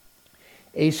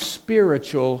 a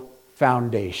spiritual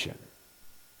foundation.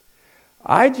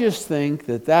 I just think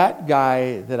that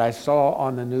guy that I saw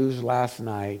on the news last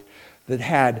night that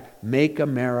had Make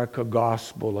America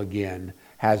Gospel Again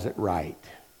has it right.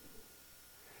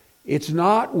 It's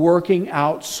not working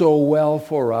out so well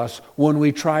for us when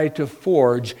we try to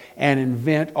forge and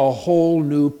invent a whole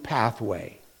new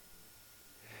pathway.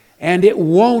 And it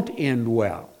won't end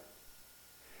well.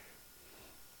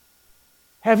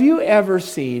 Have you ever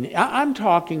seen, I'm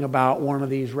talking about one of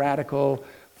these radical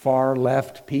far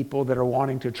left people that are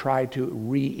wanting to try to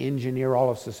re-engineer all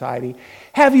of society.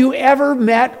 Have you ever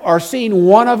met or seen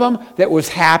one of them that was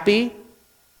happy?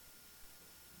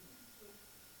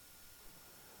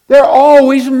 They're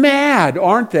always mad,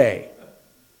 aren't they?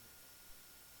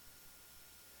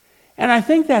 And I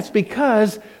think that's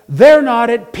because they're not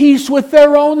at peace with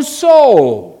their own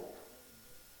soul.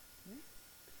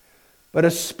 But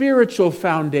a spiritual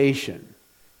foundation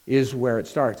is where it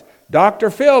starts. Dr.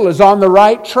 Phil is on the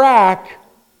right track.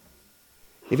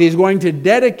 If he's going to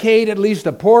dedicate at least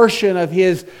a portion of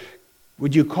his,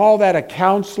 would you call that a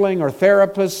counseling or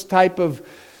therapist type of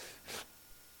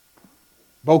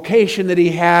vocation that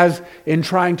he has in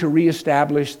trying to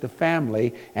reestablish the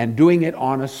family and doing it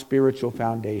on a spiritual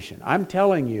foundation? I'm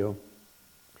telling you,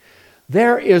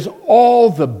 there is all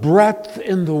the breadth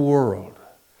in the world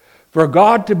for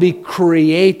God to be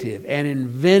creative and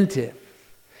inventive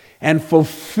and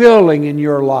fulfilling in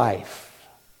your life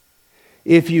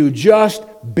if you just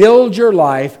build your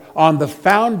life on the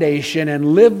foundation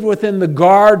and live within the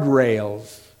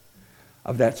guardrails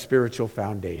of that spiritual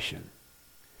foundation.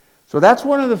 So that's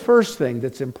one of the first things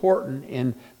that's important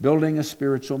in building a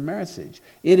spiritual marriage.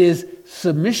 It is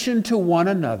submission to one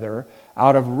another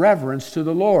out of reverence to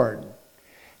the Lord.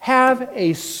 Have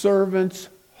a servant's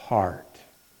heart.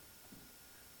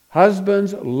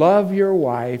 Husbands, love your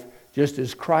wife just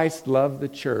as Christ loved the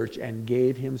church and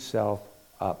gave himself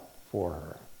up for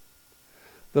her.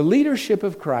 The leadership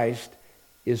of Christ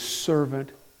is servant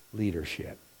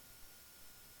leadership.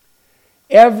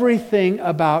 Everything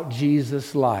about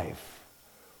Jesus' life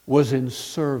was in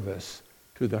service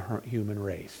to the human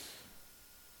race.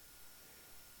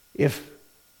 If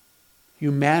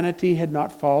humanity had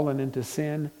not fallen into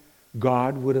sin,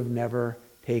 God would have never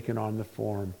taken on the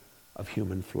form of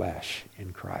human flesh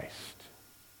in Christ.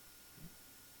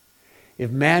 If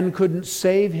man couldn't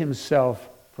save himself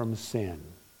from sin,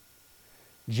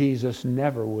 Jesus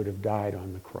never would have died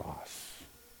on the cross.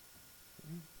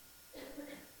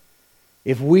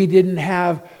 If we didn't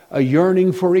have a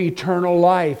yearning for eternal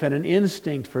life and an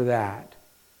instinct for that,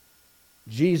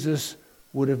 Jesus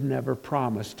would have never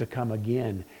promised to come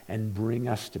again and bring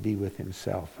us to be with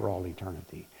himself for all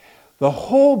eternity. The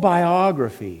whole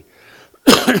biography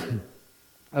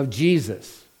of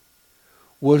Jesus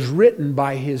was written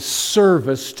by his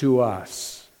service to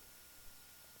us.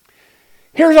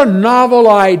 Here's a novel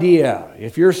idea.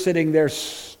 If you're sitting there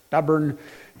stubborn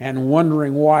and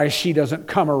wondering why she doesn't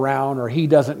come around or he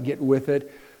doesn't get with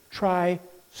it, try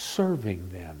serving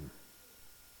them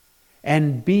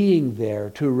and being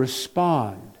there to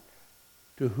respond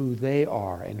to who they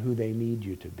are and who they need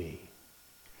you to be.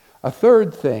 A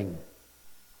third thing,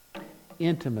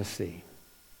 intimacy.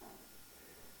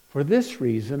 For this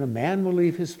reason, a man will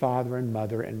leave his father and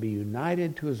mother and be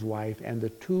united to his wife, and the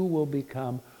two will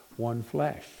become one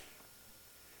flesh.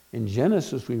 In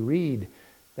Genesis, we read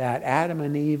that Adam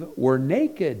and Eve were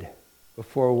naked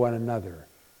before one another,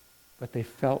 but they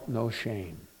felt no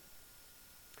shame.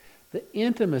 The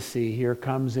intimacy here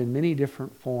comes in many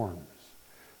different forms.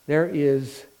 There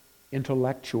is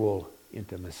intellectual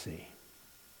intimacy.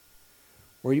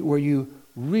 where you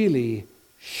really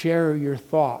share your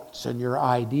thoughts and your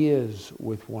ideas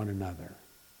with one another.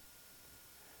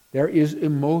 There is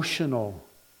emotional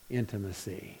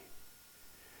intimacy,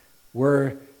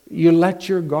 where you let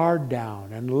your guard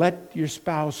down and let your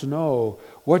spouse know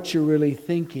what you're really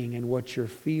thinking and what you're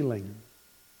feeling.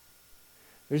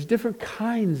 There's different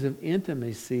kinds of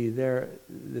intimacy there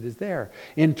that is there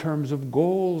in terms of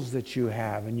goals that you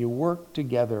have and you work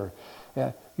together.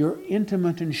 You're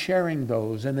intimate in sharing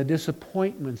those and the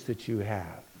disappointments that you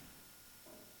have,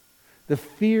 the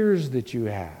fears that you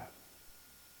have.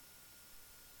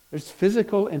 There's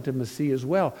physical intimacy as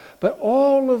well. But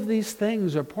all of these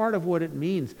things are part of what it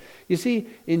means. You see,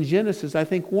 in Genesis, I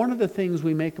think one of the things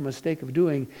we make a mistake of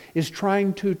doing is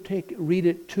trying to read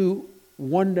it too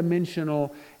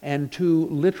one-dimensional and too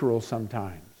literal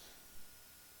sometimes.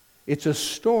 It's a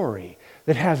story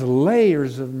that has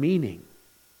layers of meaning.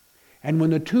 And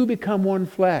when the two become one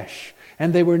flesh,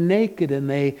 and they were naked and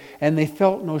they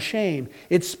felt no shame,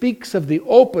 it speaks of the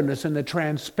openness and the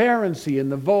transparency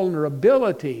and the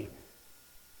vulnerability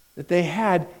that they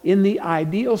had in the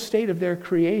ideal state of their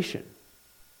creation.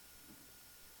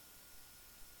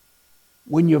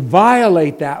 When you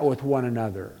violate that with one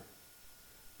another,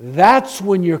 that's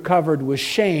when you're covered with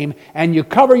shame, and you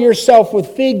cover yourself with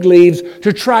fig leaves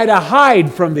to try to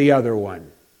hide from the other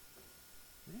one.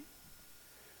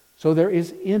 So there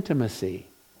is intimacy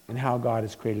in how God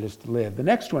has created us to live. The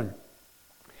next one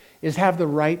is have the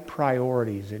right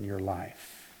priorities in your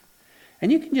life.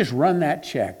 And you can just run that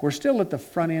check. We're still at the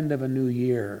front end of a new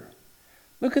year.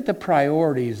 Look at the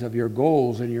priorities of your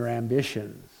goals and your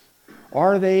ambitions.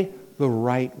 Are they the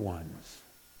right ones?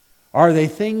 Are they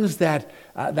things that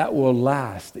will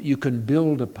last, that you can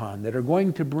build upon, that are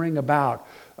going to bring about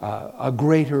a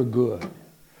greater good?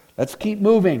 Let's keep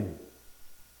moving.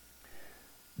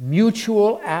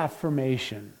 Mutual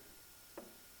affirmation.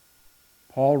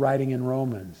 Paul writing in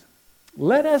Romans,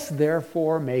 let us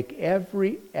therefore make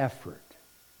every effort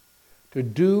to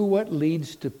do what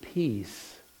leads to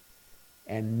peace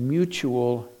and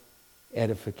mutual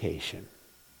edification.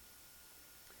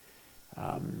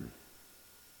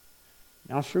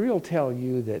 Now, Cherie will tell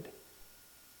you that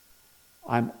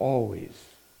I'm always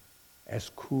as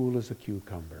cool as a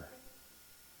cucumber.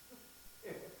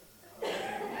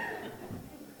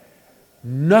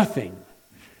 Nothing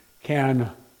can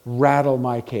rattle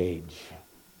my cage.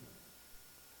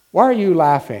 Why are you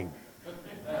laughing?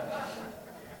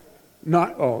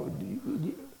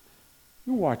 You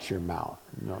watch your mouth.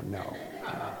 No.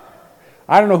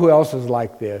 I don't know who else is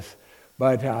like this,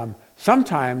 but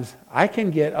sometimes I can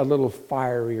get a little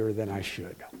fierier than I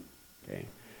should. Okay?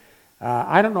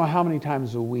 I don't know how many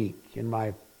times a week in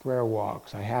my prayer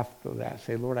walks I have to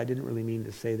say, Lord, I didn't really mean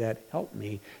to say that. Help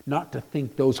me not to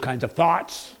think those kinds of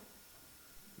thoughts.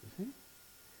 You see?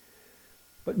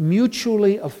 But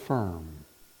mutually affirm,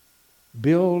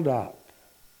 build up,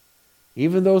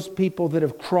 even those people that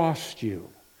have crossed you,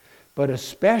 but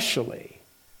especially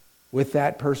with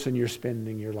that person you're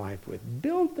spending your life with.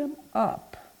 Build them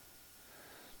up.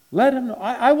 Let them know.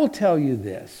 I will tell you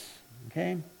this,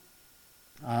 okay?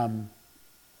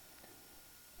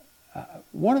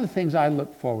 One of the things I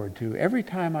look forward to every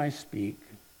time I speak,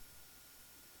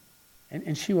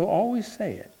 and she will always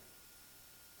say it,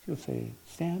 she'll say,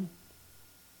 Stan,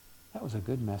 that was a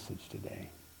good message today.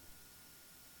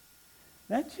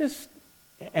 That just,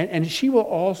 and she will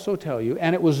also tell you,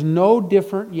 and it was no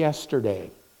different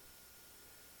yesterday.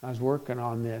 I was working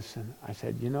on this, and I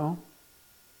said,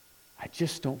 I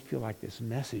just don't feel like this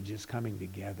message is coming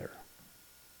together.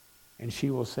 And she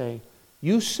will say,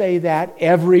 you say that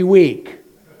every week.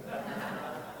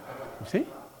 You see?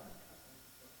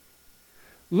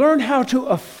 Learn how to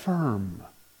affirm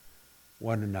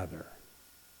one another.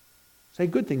 Say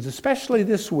good things, especially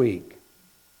this week.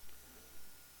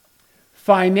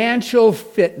 Financial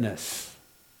fitness.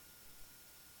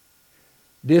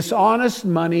 Dishonest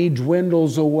money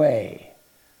dwindles away,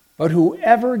 but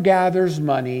whoever gathers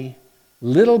money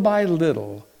little by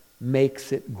little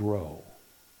makes it grow.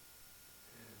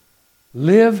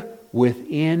 Live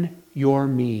within your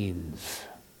means.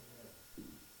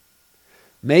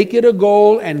 Make it a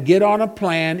goal and get on a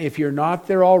plan, if you're not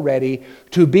there already,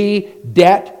 to be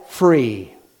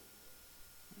debt-free.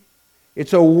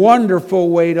 It's a wonderful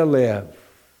way to live.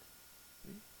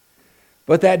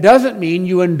 But that doesn't mean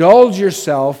you indulge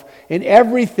yourself in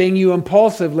everything you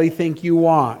impulsively think you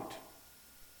want.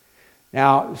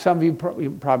 Now, some of you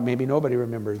probably maybe nobody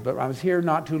remembers, but I was here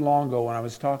not too long ago when I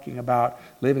was talking about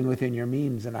living within your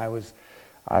means, and I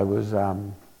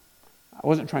wasn't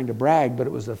trying to brag, but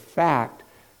it was a fact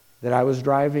that I was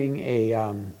driving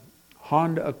a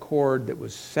Honda Accord that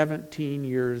was 17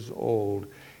 years old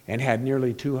and had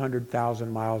nearly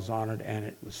 200,000 miles on it, and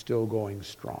it was still going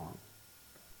strong.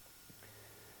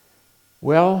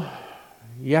 Well,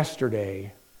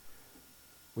 yesterday,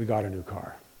 we got a new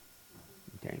car.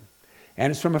 Okay. And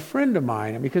it's from a friend of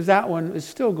mine, because that one is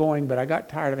still going, but I got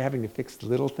tired of having to fix the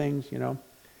little things, you know.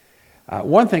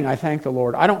 One thing I thank the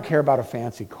Lord, I don't care about a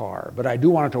fancy car, but I do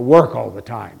want it to work all the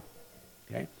time.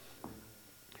 Okay.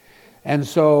 And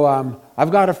so I've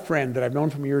got a friend that I've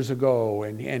known from years ago,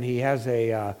 and he has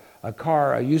a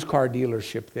used car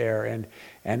dealership there,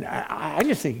 and I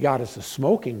just think he got us a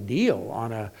smoking deal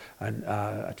on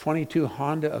a 22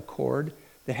 Honda Accord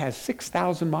that has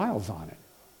 6,000 miles on it.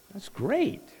 That's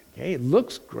great. Okay, it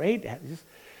looks great.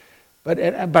 But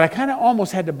I kind of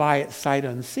almost had to buy it sight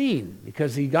unseen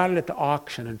because he got it at the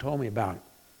auction and told me about it.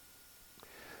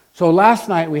 So last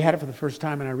night we had it for the first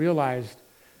time, and I realized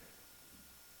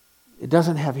it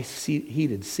doesn't have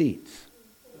heated seats.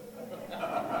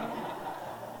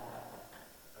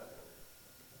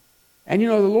 And you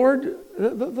know,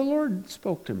 the Lord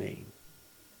spoke to me.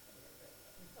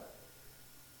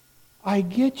 I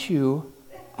get you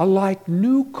a like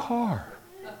new car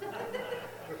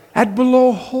at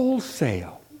below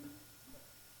wholesale.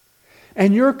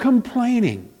 And you're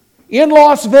complaining in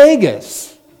Las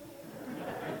Vegas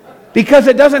because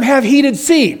it doesn't have heated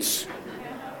seats.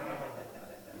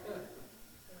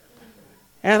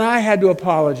 And I had to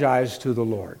apologize to the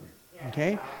Lord.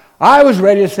 Okay? I was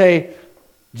ready to say,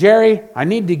 Jerry, I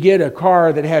need to get a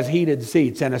car that has heated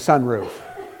seats and a sunroof.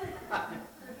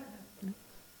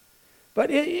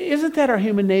 But isn't that our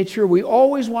human nature? We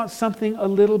always want something a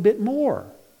little bit more.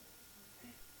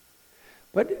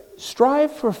 But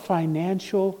strive for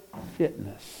financial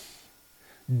fitness.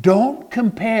 Don't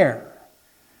compare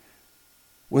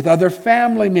with other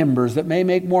family members that may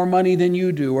make more money than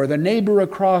you do, or the neighbor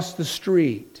across the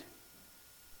street.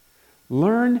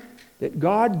 Learn that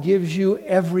God gives you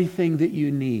everything that you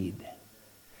need.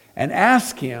 And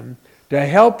ask Him to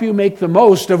help you make the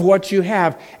most of what you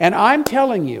have. And I'm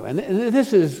telling you, and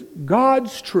this is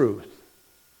God's truth.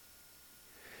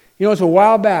 You know, it's a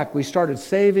while back we started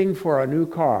saving for a new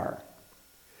car.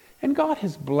 And God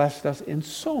has blessed us in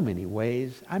so many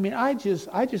ways. I mean, I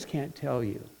just can't tell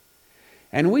you.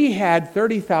 And we had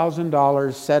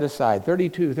 $30,000 set aside,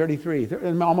 32, 33,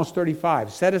 almost 35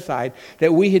 set aside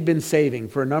that we had been saving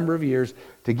for a number of years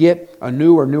to get a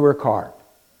new or newer car.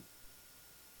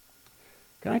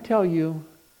 Can I tell you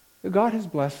that God has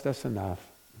blessed us enough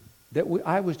that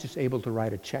I was just able to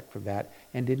write a check for that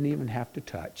and didn't even have to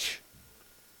touch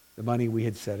the money we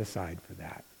had set aside for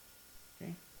that.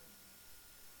 Okay?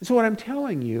 So what I'm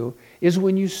telling you is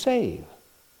when you save,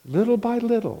 little by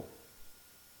little,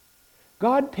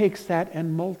 God takes that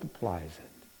and multiplies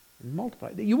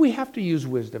it. We have to use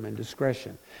wisdom and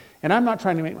discretion. And I'm not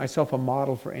trying to make myself a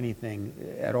model for anything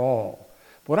at all.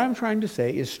 What I'm trying to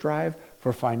say is strive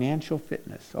for financial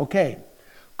fitness. Okay,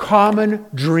 common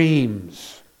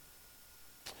dreams.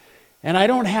 And I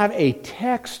don't have a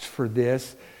text for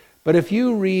this, but if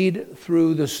you read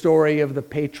through the story of the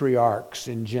patriarchs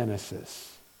in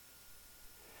Genesis,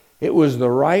 it was the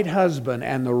right husband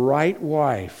and the right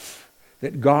wife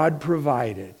that God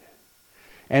provided.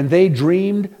 And they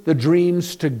dreamed the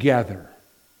dreams together.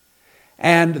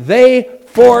 And they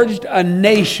forged a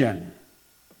nation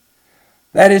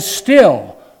that is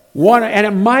still one, and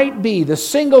it might be the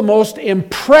single most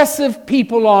impressive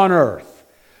people on earth.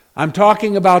 I'm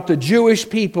talking about the Jewish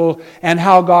people and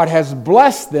how God has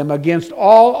blessed them against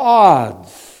all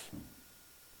odds.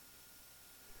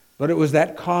 But it was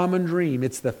that common dream.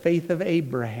 It's the faith of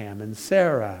Abraham and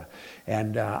Sarah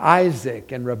and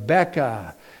Isaac and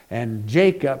Rebekah and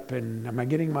Jacob. And am I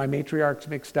getting my matriarchs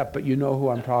mixed up? But you know who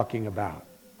I'm talking about.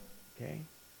 Okay?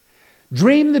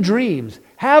 Dream the dreams.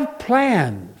 Have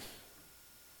plans.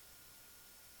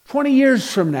 20 years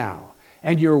from now.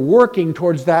 And you're working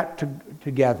towards that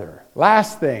together.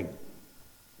 Last thing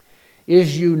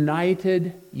is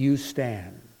united you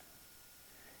stand.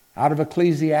 Out of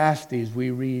Ecclesiastes we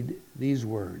read these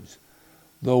words.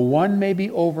 Though one may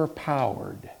be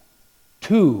overpowered,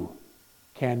 two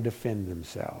can defend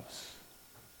themselves.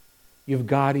 You've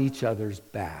got each other's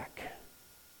back.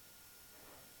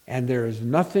 And there is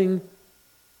nothing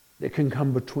that can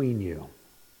come between you.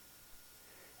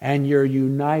 And you're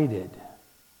united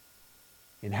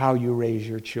in how you raise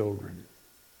your children,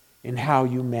 in how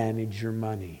you manage your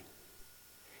money,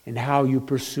 in how you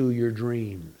pursue your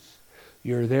dreams.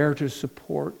 You're there to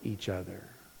support each other.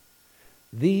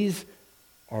 These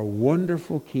are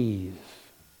wonderful keys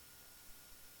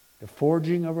to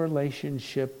forging a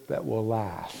relationship that will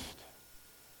last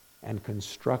and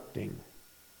constructing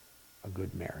a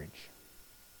good marriage.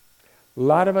 A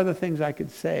lot of other things I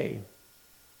could say,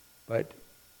 but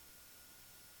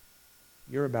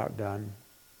you're about done,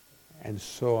 and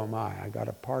so am I. I got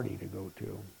a party to go to.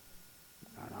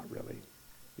 No, not really.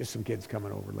 Just some kids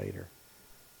coming over later.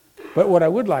 But what I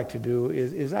would like to do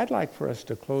is I'd like for us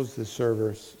to close this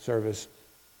service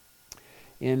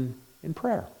in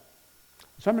prayer.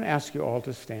 So I'm going to ask you all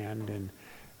to stand, and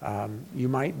you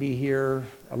might be here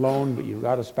alone, but you've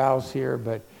got a spouse here.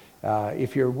 But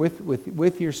if you're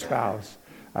with your spouse,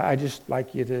 I just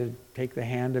like you to take the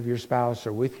hand of your spouse,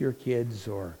 or with your kids,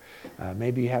 or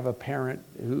maybe you have a parent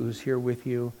who's here with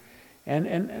you.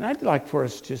 And I'd like for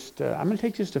us just, I'm going to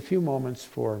take just a few moments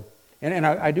for, and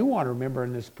I do want to remember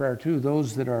in this prayer too,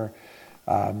 those that are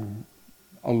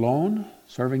alone,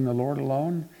 serving the Lord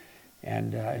alone.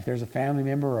 And if there's a family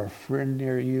member or a friend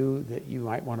near you that you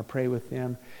might want to pray with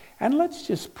them. And let's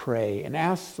just pray and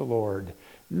ask the Lord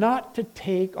not to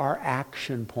take our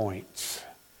action points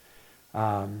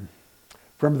from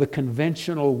the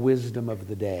conventional wisdom of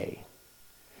the day,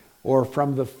 or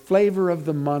from the flavor of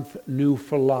the month new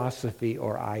philosophy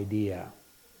or idea,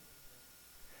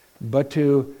 but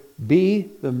to be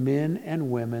the men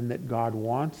and women that God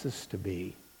wants us to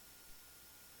be.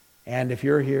 And if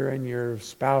you're here and your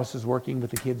spouse is working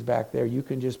with the kids back there, you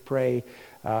can just pray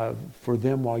for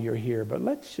them while you're here. But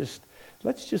let's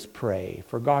just pray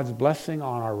for God's blessing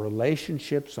on our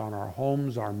relationships, on our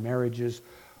homes, our marriages,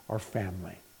 our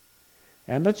family.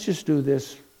 And let's just do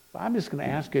this. I'm just going to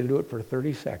ask you to do it for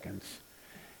 30 seconds.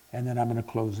 And then I'm going to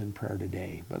close in prayer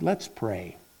today. But let's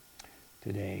pray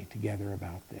today together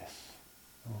about this.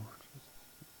 Oh,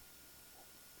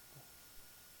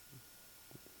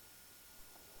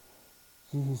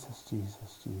 Jesus,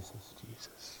 Jesus, Jesus,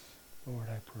 Jesus. Lord,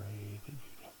 I pray that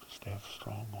you'd help us to have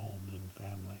strong homes and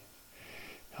families.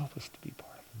 Help us to be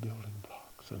part of the building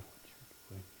blocks of what you're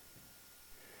doing.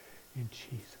 In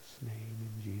Jesus' name,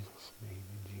 in Jesus' name,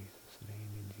 in Jesus'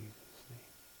 name, in Jesus' name.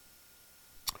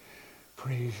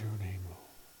 Praise your name, Lord.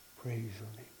 Praise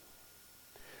your name.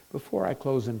 Before I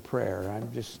close in prayer,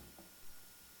 I'm just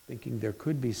thinking there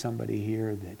could be somebody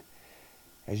here that,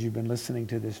 as you've been listening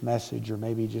to this message, or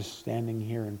maybe just standing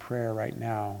here in prayer right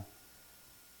now,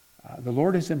 the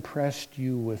Lord has impressed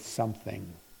you with something.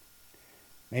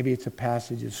 Maybe it's a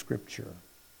passage of Scripture,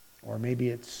 or maybe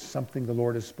it's something the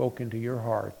Lord has spoken to your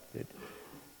heart that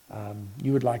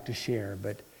you would like to share.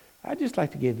 But I'd just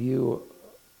like to give you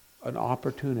an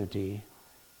opportunity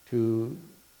to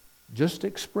just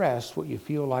express what you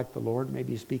feel like the Lord may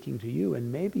be speaking to you,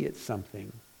 and maybe it's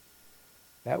something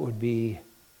that would be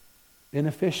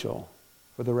beneficial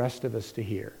for the rest of us to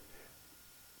hear.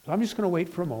 So I'm just going to wait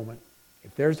for a moment.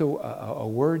 If there's a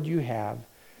word you have,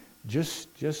 just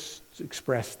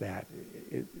express that.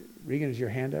 Regan, is your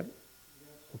hand up?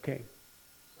 Okay.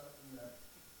 Something that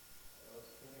I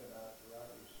was thinking about throughout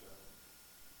your sermon.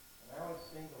 And I was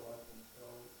single up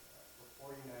until for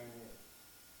 49 years.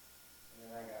 And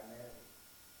then I got married.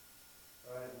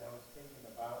 Right? And I was thinking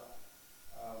about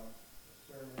the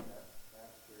sermon that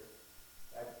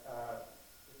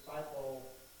disciple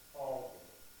Paul did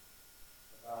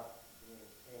about being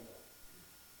single.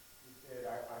 He said,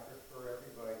 I prefer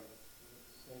everybody who's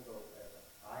single as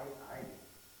I do,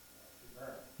 to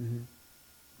learn. Mm-hmm.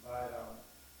 But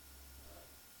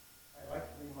I'd like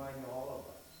to remind all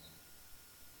of us,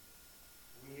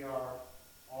 we are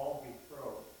all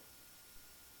betrothed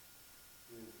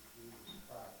to Jesus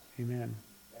Christ. Amen.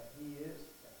 That he is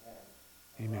the head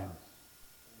of Amen. us.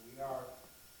 And we are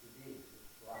to be his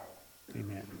bride.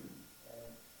 Amen.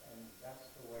 And that's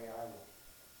the way I look.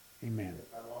 Amen.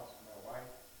 If I lost my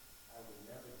wife, I would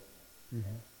never get married.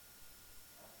 Mm-hmm.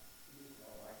 She is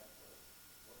my wife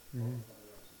for Mm-hmm. the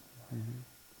rest of my life. Mm-hmm.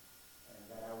 And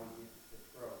that I would be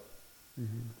betrothed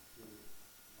Mm-hmm. to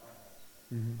my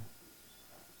husband, Mm-hmm. Jesus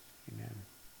Christ. Amen.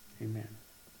 Amen.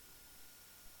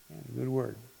 Yeah, good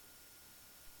word.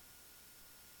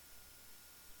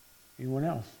 Anyone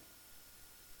else?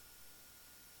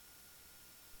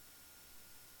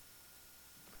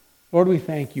 Lord, we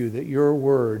thank you that your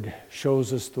word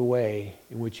shows us the way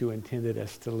in which you intended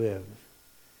us to live.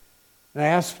 And I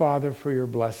ask, Father, for your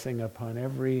blessing upon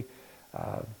every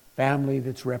family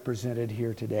that's represented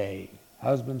here today.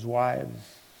 Husbands, wives,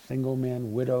 single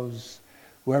men, widows,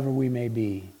 whoever we may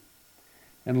be.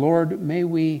 And Lord, may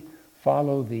we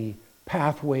follow the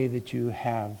pathway that you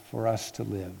have for us to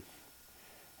live.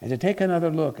 And to take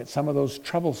another look at some of those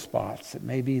trouble spots that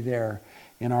may be there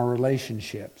in our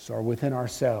relationships or within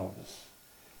ourselves.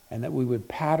 And that we would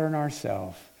pattern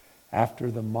ourselves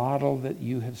after the model that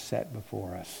you have set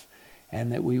before us.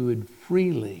 And that we would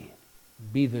freely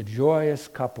be the joyous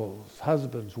couples,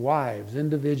 husbands, wives,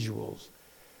 individuals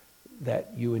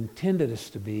that you intended us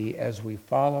to be as we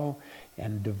follow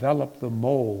and develop the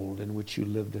mold in which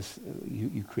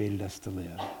you created us to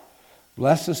live.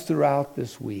 Bless us throughout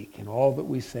this week in all that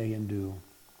we say and do.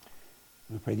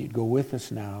 We pray that you'd go with us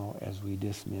now as we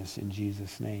dismiss. In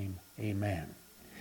Jesus' name, amen.